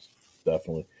Trevor Lawrence.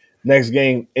 Definitely. Next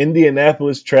game,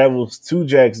 Indianapolis travels to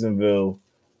Jacksonville.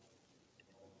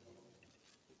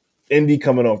 Indy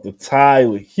coming off the tie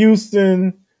with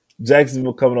Houston.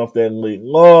 Jacksonville coming off that late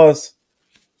loss.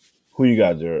 Who you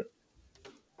got, Jared?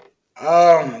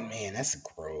 Oh, man, that's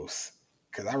gross.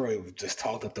 Because I really just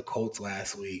talked up the Colts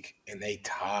last week, and they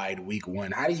tied week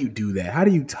 1. How do you do that? How do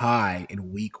you tie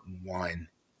in week 1?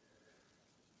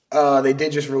 They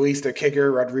did just release their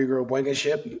kicker, Rodrigo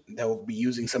Blankenship. They'll be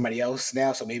using somebody else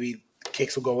now, so maybe the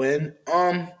kicks will go in.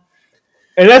 And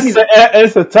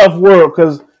it's a tough world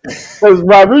because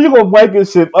Rodrigo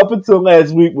Blankenship up until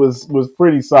last week was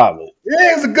pretty solid.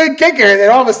 Yeah, it was a good kicker. And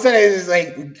then all of a sudden, it's just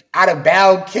like out of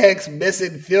bound kicks,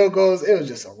 missing field goals. It was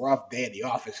just a rough day in the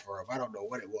office for him. I don't know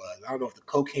what it was. I don't know if the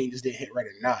cocaine just didn't hit right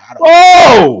or not. I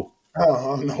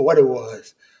don't know what it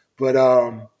was. But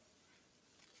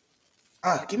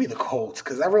give me the Colts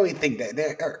because I really think that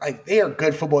they are a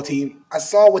good football team. I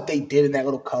saw what they did in that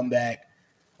little comeback,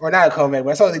 or not a comeback,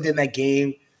 but I saw what they did in that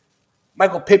game.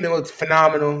 Michael Pittman looked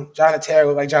phenomenal. Jonathan Taylor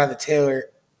looked like Jonathan Taylor.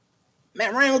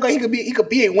 Matt Ryan looked like he could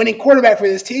be a winning quarterback for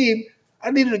this team.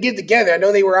 I needed to get together. I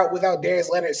know they were out without Darius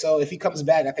Leonard, so if he comes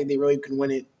back, I think they really can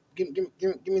win it. Give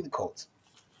me the Colts.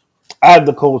 I have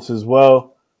the Colts as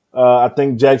well. I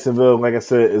think Jacksonville, like I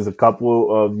said, is a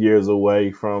couple of years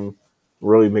away from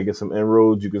really making some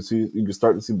inroads. You can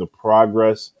start to see the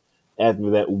progress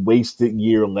after that wasted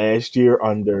year last year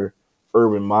under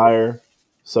Urban Meyer.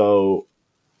 So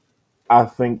I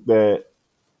think that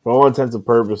for all intents and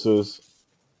purposes,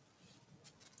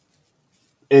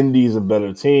 Indy's a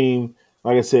better team.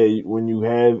 Like I said, when you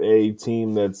have a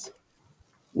team that's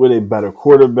with a better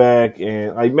quarterback,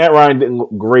 and like Matt Ryan didn't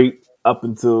look great up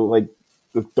until like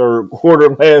the third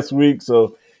quarter last week,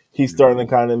 so he's starting to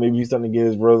get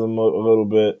his rhythm a little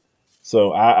bit.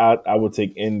 So I would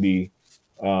take Indy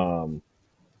on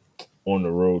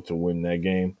the road to win that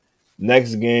game.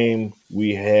 Next game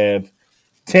we have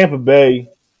Tampa Bay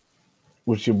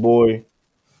with your boy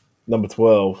number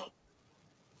 12.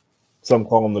 Some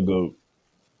call him the GOAT.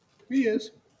 He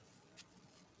is.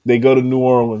 They go to New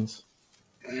Orleans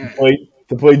to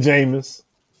play Jameis,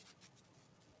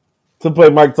 to play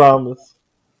Mike Thomas,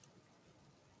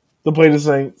 to play the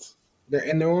Saints. They're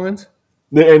in New Orleans?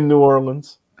 They're in New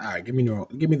Orleans. All right, give me the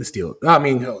Steelers.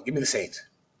 Give me the Saints.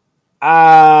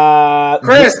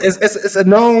 Chris, it's a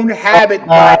known habit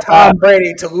by Tom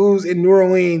Brady to lose in New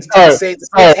Orleans to the Saints.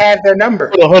 The Saints have their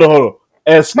number. Hold on.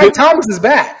 Mike Thomas is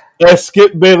back. As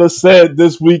Skip Bayless said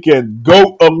this weekend,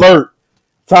 GOAT alert.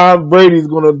 Tom Brady's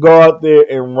going to go out there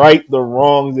and right the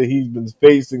wrongs that he's been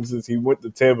facing since he went to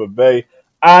Tampa Bay.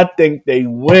 I think they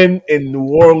win in New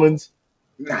Orleans.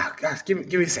 Nah, gosh, give me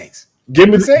the Saints. Give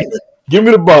me the Saints. Give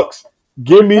me the Bucks.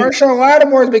 Give me. Marshall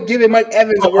Lattimore has been giving Mike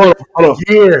Evans for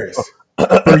years.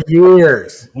 For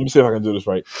years. Let me see if I can do this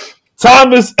right.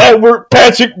 Thomas Edward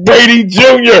Patrick Brady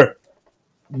Jr.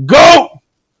 Go.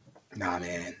 Nah,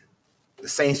 man. The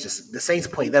Saints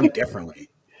play them differently.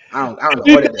 I don't know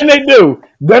what it is. And they do.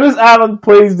 Dennis Allen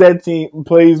plays that team,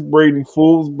 plays Brady,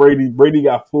 fools Brady. Brady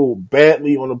got fooled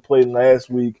badly on the play last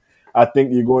week. I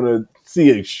think you're going to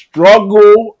see a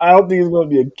struggle. I don't think it's going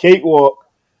to be a cakewalk,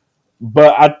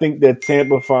 but I think that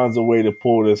Tampa finds a way to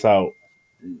pull this out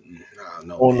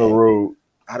on the road.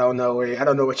 I don't know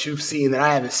what you've seen that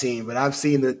I haven't seen, but I've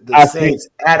seen the Saints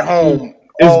at home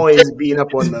always beating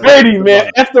up on the Brady,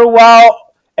 man. After a while.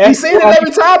 He's saying it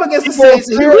every time against the Saints,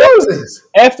 and he loses.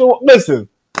 Listen,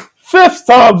 fifth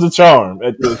time's a charm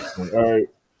at this point. All right,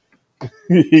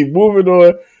 he moving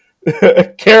on.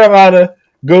 Carolina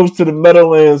goes to the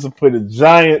Meadowlands to play the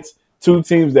Giants. Two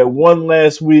teams that won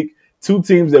last week. Two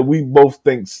teams that we both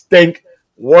think stink.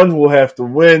 One will have to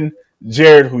win.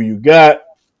 Jared, who you got?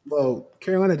 Well,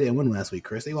 Carolina didn't win last week,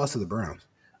 Chris. They lost to the Browns.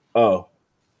 Oh,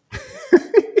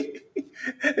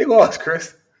 they lost,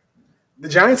 Chris. The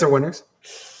Giants are winners.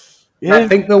 Yeah. I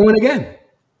think they'll win again.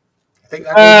 I think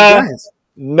the Giants.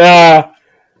 Nah.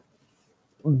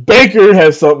 Baker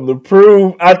has something to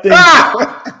prove. I think.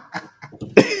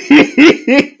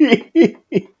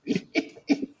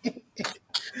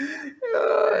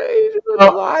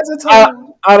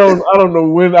 I don't know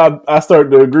when I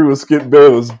start to agree with Skip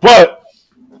Bayless, but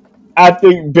I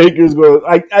think Baker's going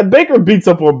to Baker beats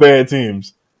up on bad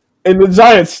teams, and the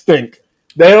Giants stink.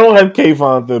 They don't have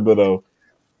Kayvon Thibodeau.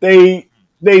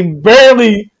 They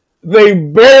barely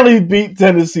beat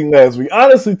Tennessee last week.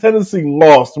 Honestly, Tennessee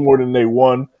lost more than they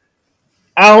won.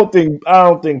 I don't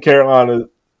think Carolina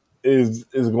is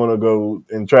going to go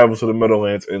and travel to the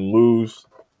Meadowlands and lose.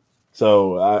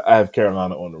 So I have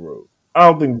Carolina on the road. I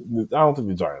don't think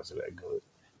the Giants are that good.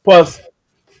 Plus,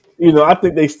 I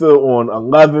think they still on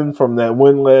 11 from that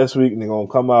win last week, and they're gonna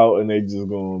come out and they just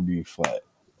gonna be flat.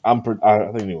 I think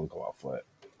they're gonna come out flat.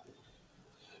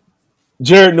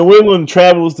 Jared, New England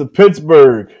travels to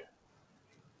Pittsburgh.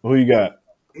 Who you got?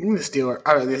 The Steelers.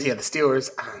 The Steelers.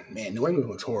 Man, New England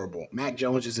looks horrible. Mac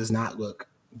Jones just does not look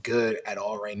good at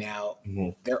all right now. Mm-hmm.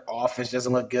 Their offense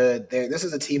doesn't look good. This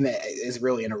is a team that is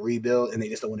really in a rebuild, and they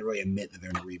just don't want to really admit that they're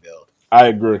in a rebuild. I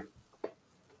agree.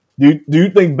 Do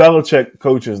you think Belichick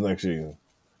coaches next season?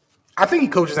 I think he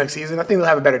coaches next season. I think they'll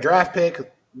have a better draft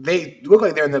pick. They look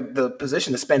like they're in the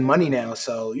position to spend money now.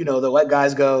 So, they'll let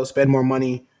guys go, spend more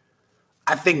money.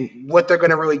 I think what they're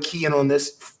going to really key in on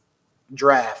this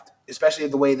draft, especially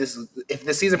if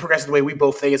the season progresses the way we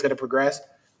both think it's going to progress,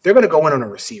 they're going to go in on a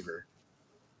receiver.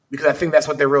 Because I think that's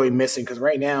what they're really missing. Because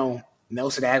right now,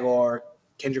 Nelson Aguilar,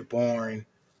 Kendrick Bourne,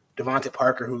 Devontae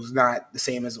Parker, who's not the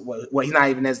same as he's not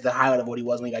even as the highlight of what he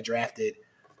was when he got drafted.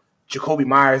 Jacoby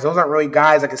Myers, those aren't really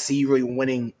guys I can see really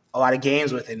winning a lot of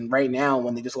games with. And right now,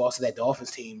 when they just lost to that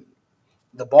Dolphins team,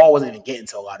 the ball wasn't even getting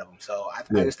to a lot of them. So I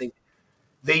just think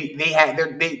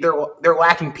they're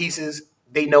lacking pieces.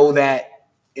 They know that,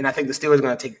 and I think the Steelers are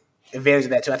going to take advantage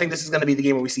of that too. I think this is going to be the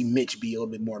game where we see Mitch be a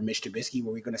little bit more Mitch Trubisky,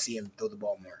 where we're going to see him throw the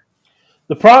ball more.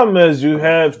 The problem is you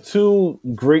have two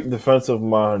great defensive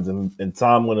minds in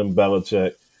Tomlin and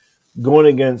Belichick going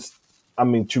against. I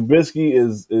mean, Trubisky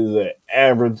is an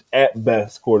average at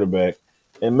best quarterback,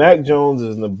 and Mac Jones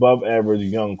is an above average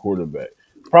young quarterback.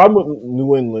 Problem with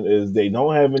New England is they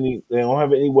don't have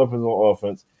any weapons on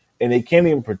offense, and they can't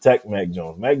even protect Mac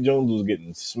Jones. Mac Jones was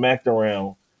getting smacked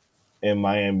around in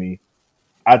Miami.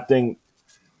 I think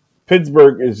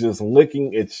Pittsburgh is just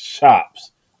licking its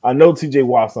chops. I know T.J.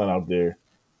 Watt's not out there,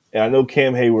 and I know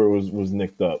Cam Hayward was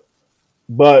nicked up,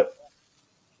 but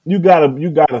you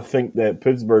gotta think that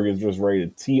Pittsburgh is just ready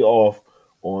to tee off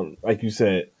on, like you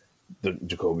said, the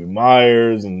Jacoby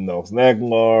Myers and Nelson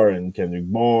Aguilar and Kendrick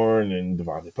Bourne and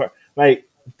Devontae Parker. Like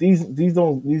these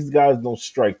guys don't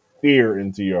strike fear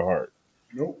into your heart.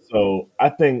 Nope. So I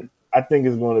think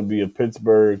it's going to be a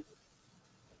Pittsburgh.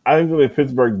 I think it's going to be a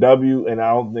Pittsburgh W, and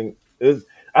I think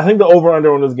the over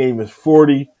under on this game is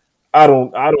 40. I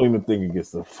don't even think it gets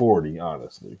to 40,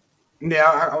 honestly.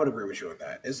 Yeah, I would agree with you on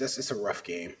that. It's a rough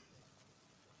game.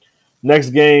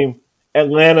 Next game,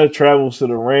 Atlanta travels to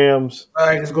the Rams. All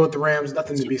right, let's go with the Rams.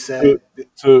 Nothing to be said.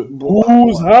 To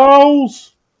whose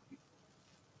house?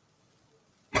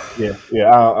 Yeah.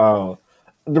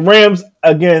 The Rams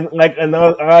again, like a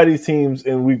lot of these teams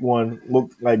in Week 1,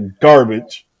 looked like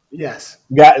garbage. Yes.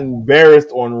 Got embarrassed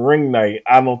on ring night.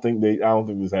 I don't think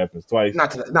this happens twice.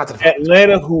 Not to the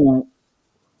Atlanta, who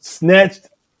snatched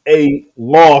a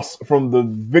loss from the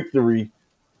victory,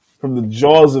 from the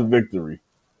jaws of victory,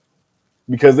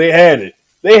 because they had it.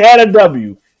 They had a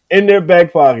W in their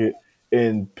back pocket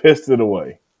and pissed it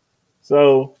away.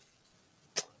 So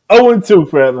 0-2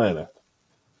 for Atlanta.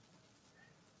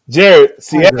 Jared,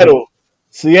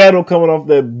 Seattle coming off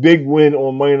that big win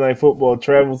on Monday Night Football,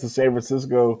 travels to San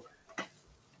Francisco.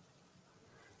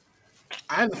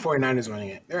 I have the 49ers winning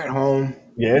it. They're at home.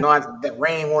 Yeah. That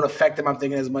rain won't affect them, I'm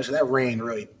thinking, as much. That rain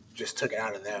really just took it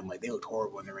out of them. Like, they looked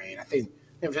horrible in the rain. I think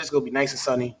San Francisco will be nice and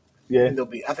sunny. Yeah. And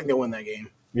I think they'll win that game.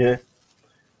 Yeah.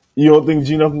 You don't think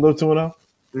Geno can go 2-0?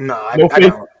 No, I don't.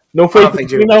 No faith. I don't think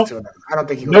Geno goes 2-0. I don't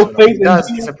think he goes 2-0. If he does,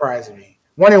 he's surprising me.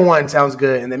 1-1 sounds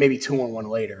good, and then maybe 2-1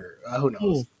 later. Who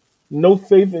knows? No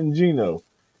faith in Geno.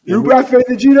 You got faith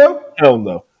in Geno? Hell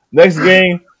no. Next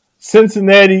game,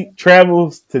 Cincinnati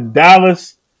travels to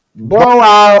Dallas.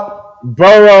 Blowout.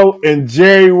 Burrow and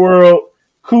Jerry World.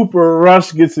 Cooper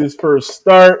Rush gets his first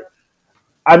start.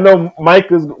 I know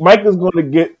Mike is going to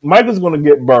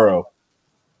get Burrow,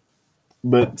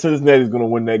 but Cincinnati's going to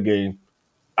win that game.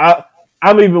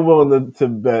 I'm even willing to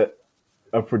bet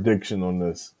a prediction on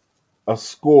this, a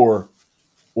score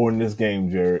on this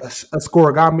game, Jared. A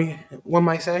scoregami, one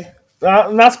might say.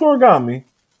 Not scoregami,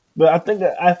 but I think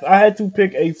that I had to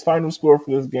pick a final score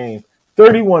for this game: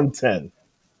 31-10.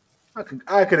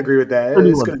 I could agree with that.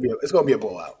 It's gonna be a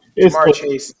blowout. It's Jamar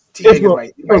Chase, T.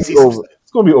 Higgins might see some stuff.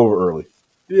 It's gonna be over early.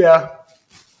 Yeah.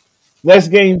 Next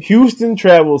game, Houston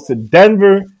travels to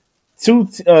Denver.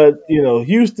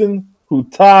 Houston, who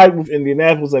tied with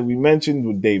Indianapolis, like we mentioned,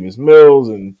 with Davis Mills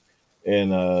and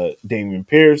Dameon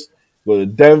Pierce. Go to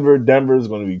Denver. Denver is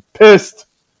going to be pissed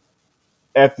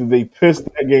after they pissed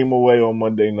that game away on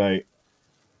Monday night.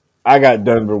 I got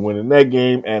Denver winning that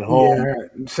game at home.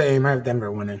 Yeah, same. I have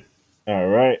Denver winning. All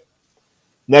right.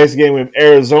 Next game, we have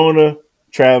Arizona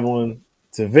traveling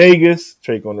to Vegas.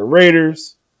 Take on the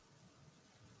Raiders.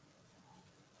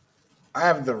 I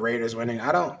have the Raiders winning.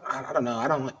 I don't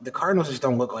know. The Cardinals just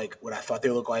don't look like what I thought they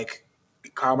looked like.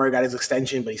 Kyle Murray got his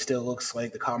extension, but he still looks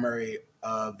like the Kyle Murray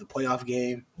of the playoff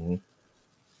game. Mm-hmm.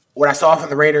 What I saw from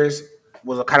the Raiders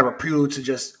was a kind of a prelude to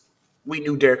just we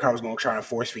knew Derek Carr was going to try and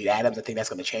force feed Adams. I think that's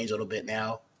going to change a little bit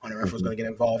now. Hunter Renfrow was going to get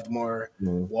involved more.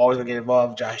 Mm-hmm. Waller's going to get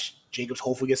involved. Josh Jacobs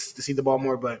hopefully gets to see the ball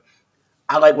more. But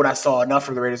I like what I saw enough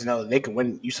from the Raiders to know that they can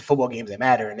win use of football games that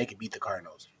matter and they can beat the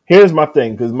Cardinals. Here's my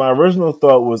thing, because my original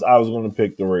thought was I was going to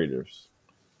pick the Raiders,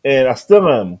 and I still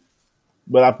am.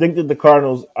 But I think that the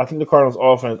Cardinals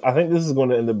offense, I think this is going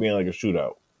to end up being like a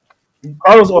shootout.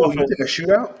 Cardinals offense, you think a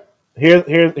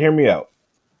shootout? Hear me out.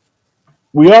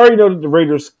 We already know that the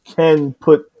Raiders can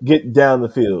get down the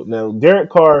field. Now, Derek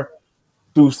Carr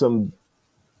threw some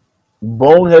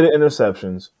boneheaded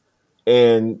interceptions,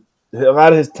 and a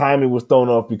lot of his timing was thrown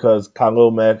off because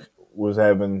Khalil Mack was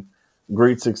having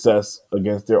great success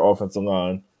against their offensive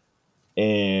line,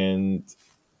 and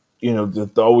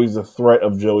always the threat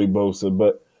of Joey Bosa.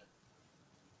 But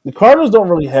the Cardinals don't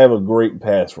really have a great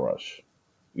pass rush.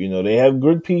 They have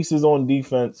good pieces on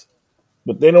defense,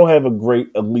 but they don't have a great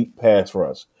elite pass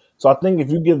rush. So I think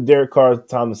if you give Derek Carr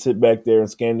time to sit back there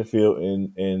and scan the field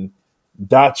and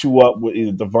dot you up with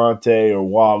either Devontae or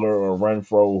Waller or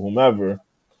Renfrow or whomever,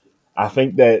 I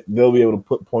think that they'll be able to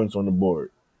put points on the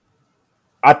board.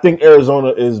 I think Arizona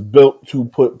is built to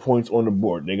put points on the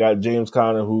board. They got James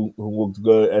Conner who looks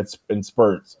good in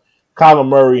spurts. Kyler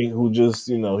Murray who just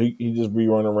he just be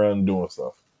running around doing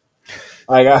stuff.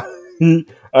 Like I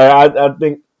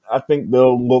think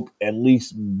they'll look at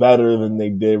least better than they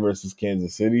did versus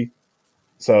Kansas City.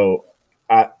 So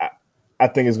I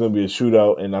think it's going to be a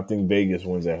shootout, and I think Vegas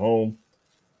wins at home.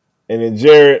 And then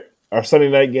Jared, our Sunday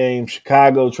night game,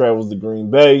 Chicago travels to Green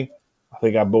Bay. I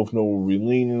think I both know we're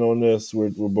leaning on this. We're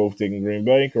both taking Green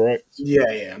Bay, correct?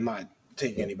 Yeah. I'm not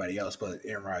taking anybody else but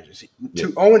Aaron Rodgers.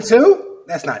 0-2?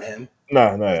 That's not him.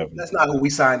 No, not him. That's not who we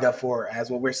signed up for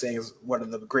as what we're saying is one of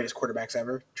the greatest quarterbacks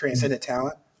ever. Transcendent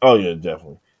talent. Oh, yeah,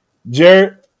 definitely.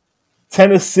 Jared,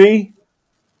 Tennessee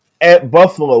at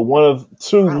Buffalo, one of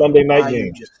two Monday night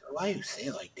games. Why you say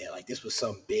it like that? Like this was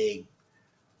some big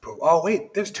 – oh,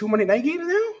 wait, there's 2 Monday night games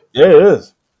now? Yeah, it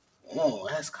is. Oh,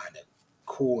 that's kind of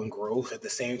cool and gross at the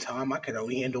same time. I can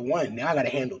only handle one. Now I got to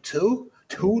handle two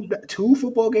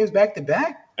football games back to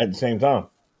back at the same time.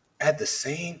 At the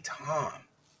same time.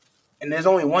 and there's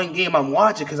only one game I'm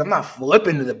watching because I'm not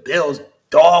flipping to the Bills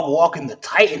dog walking the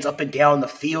Titans up and down the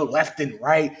field, left and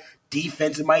right.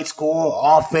 Defense might score,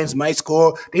 offense might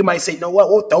score. They might say, "No, what?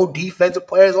 We'll throw defensive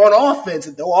players on offense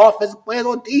and throw offensive players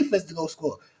on defense to go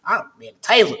score." The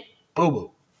Titans,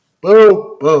 boo,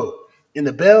 boo. And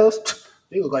the Bills,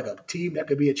 they look like a team that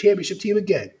could be a championship team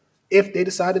again if they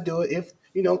decide to do it. If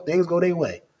things go their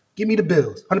way, give me the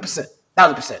Bills, 100%,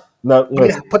 1,000%. No,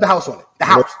 put the house on it. The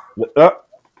house.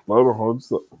 Hold on.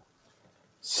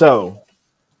 So,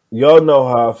 y'all know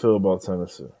how I feel about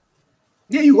Tennessee.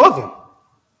 Yeah, you love them.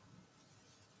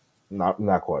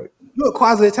 Not quite. You're a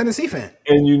quasi Tennessee fan.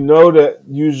 And you know that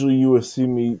usually you would see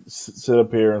me sit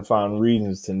up here and find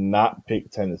reasons to not pick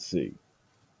Tennessee.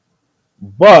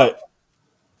 But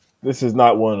this is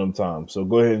not one of them times. So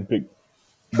go ahead and pick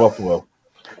Buffalo.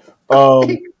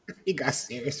 He got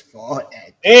serious for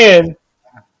that. And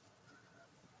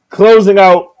closing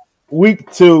out week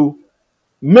 2,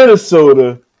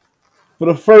 Minnesota, for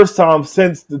the first time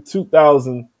since the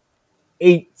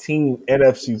 2018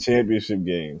 NFC Championship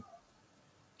game,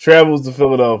 travels to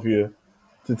Philadelphia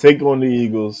to take on the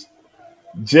Eagles.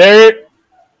 Jared,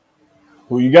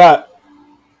 who you got?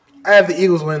 I have the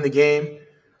Eagles winning the game.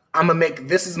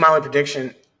 This is my only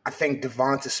prediction. I think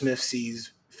Devonta Smith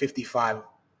sees 55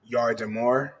 yards or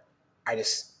more. I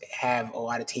just have a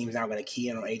lot of teams now going to key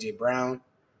in on A.J. Brown.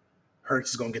 Hurts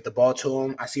is going to get the ball to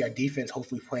him. I see our defense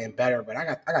hopefully playing better, but I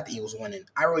got the Eagles winning.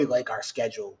 I really like our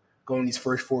schedule going these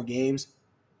first 4 games.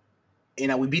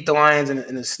 We beat the Lions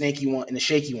in the shaky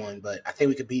one, but I think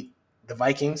we could beat the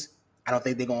Vikings. I don't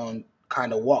think they're going to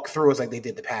kind of walk through us like they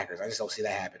did the Packers. I just don't see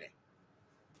that happening.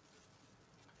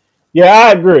 Yeah,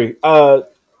 I agree.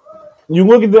 You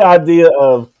look at the idea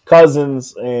of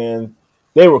Cousins, and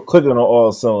they were clicking on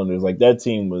all cylinders. Like, that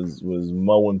team was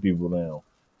mowing people down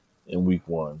in week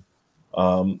 1.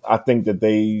 I think that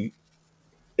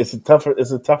it's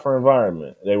a tougher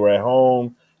environment. They were at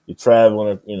home. You're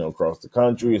traveling, across the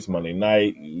country. It's Monday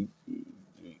night. You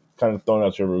kind of throwing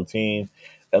out your routine.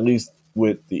 At least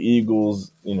with the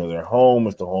Eagles, they're home.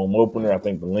 It's the home opener. I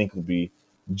think the link will be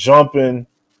jumping.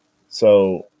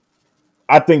 So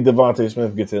I think Devontae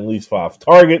Smith gets at least 5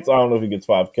 targets. I don't know if he gets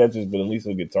 5 catches, but at least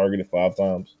he'll get targeted 5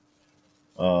 times.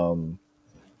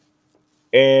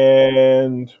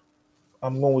 And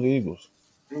I'm going with the Eagles.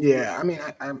 Yeah, I mean,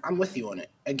 I'm with you on it.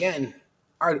 Again,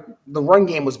 the run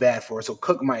game was bad for us, so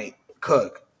Cook might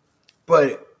cook.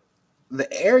 But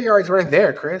the air yards weren't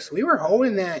there, Chris. We were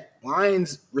holding that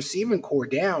Lions receiving core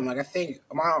down. Like, I think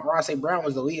Amon-Ra St. Brown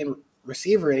was the leading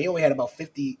receiver, and he only had about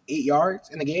 58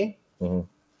 yards in the game. Mm-hmm.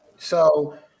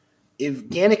 So if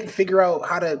Gannon can figure out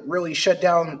how to really shut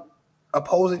down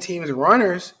opposing teams'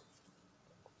 runners,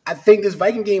 I think this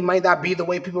Viking game might not be the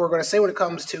way people are going to say when it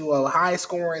comes to a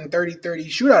high-scoring 30-30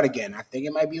 shootout again. I think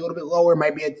it might be a little bit lower. It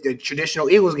might be a traditional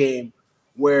Eagles game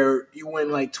where you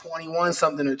win like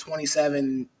 21-something or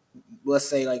 27, let's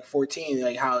say like 14.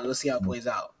 Let's see how it plays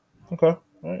out. Okay.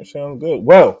 All right. Sounds good.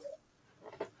 Well,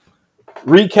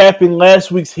 recapping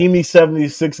last week's Hemi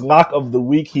 76 lock of the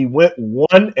week, he went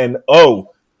 1-0.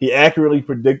 He accurately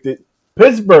predicted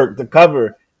Pittsburgh to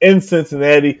cover in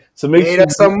Cincinnati. So made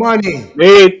us some money.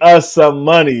 Made us some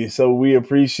money. So we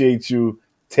appreciate you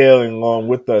tailing along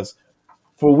with us.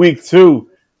 For week 2,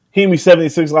 Hemi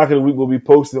 76 lock of the week will be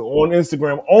posted on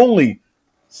Instagram only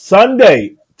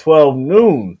Sunday, 12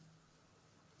 noon.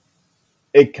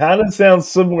 It kind of sounds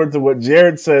similar to what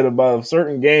Jared said about a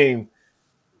certain game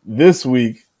this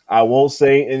week. I won't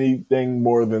say anything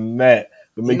more than that.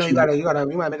 But you gotta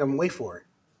make them wait for it.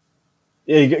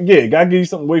 Yeah, gotta give you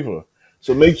something to wait for.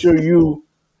 So make sure you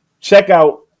check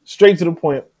out Straight to the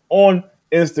Point on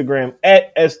Instagram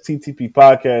at STTP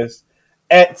Podcast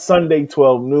at Sunday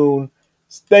 12 noon.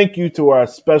 Thank you to our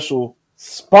special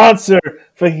sponsor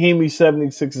for Hemi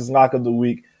 76's Knock of the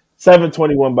Week,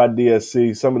 721 by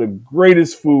DSC. Some of the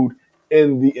greatest food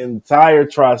in the entire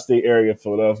tri-state area of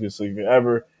Philadelphia. So if you're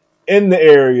ever in the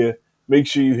area, make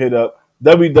sure you hit up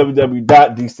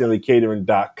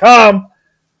www.dstanleycatering.com.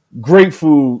 Great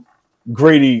food,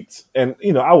 great eats, and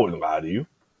I wouldn't lie to you.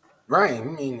 Right. I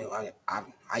mean, I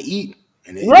eat,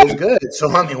 and it's good.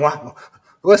 So I mean, why?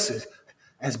 Listen,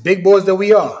 as big boys that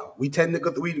we are, we tend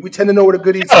to know what a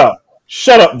good eats are.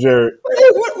 Shut up, Jared.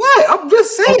 What? I'm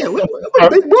just saying, we're a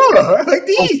big boy. I like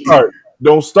to eat.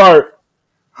 Don't start.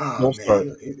 Oh, don't start.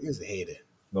 He's a hater.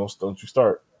 Don't you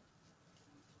start.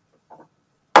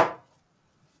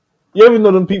 You ever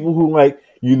know them people who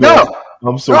No,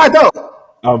 I'm so. No, I don't.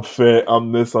 I'm fat.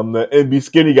 I'm this. I'm that. And be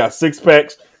skinny. Got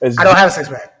 6-packs. I don't have a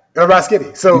 6-pack. You're not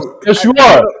skinny. So yes, you are.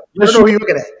 I don't know who you're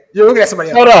looking at. You're looking at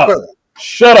somebody else.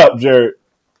 Shut up, Jared.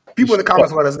 People in the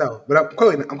comments let us know, but I'm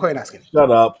clearly not skinny. Shut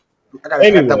up. I got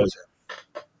a double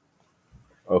chin.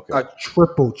 Okay. A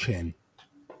triple chin.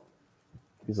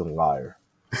 He's a liar.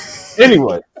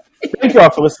 Anyway, thank y'all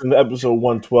for listening to episode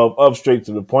 112 of Straight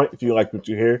to the Point. If you like what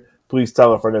you hear, please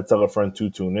tell a friend to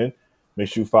tune in. Make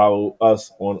sure you follow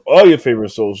us on all your favorite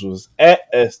socials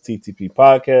at STTP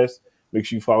Podcast. Make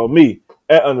sure you follow me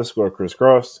at _Chris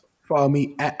Cross. Follow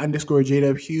me at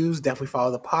 _JW Hughes. Definitely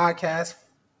follow the podcast.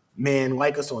 Man,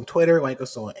 like us on Twitter, like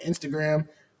us on Instagram.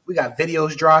 We got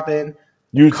videos dropping,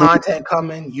 YouTube. Content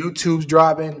coming, YouTube's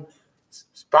dropping,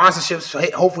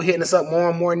 sponsorships hopefully hitting us up more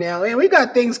and more now. And we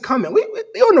got things coming. We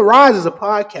on the rise as a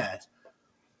podcast.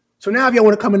 So now if y'all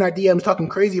want to come in our DMs talking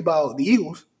crazy about the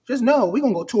Eagles, just know we're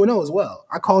going to go 2-0 as well.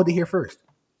 I called it here first.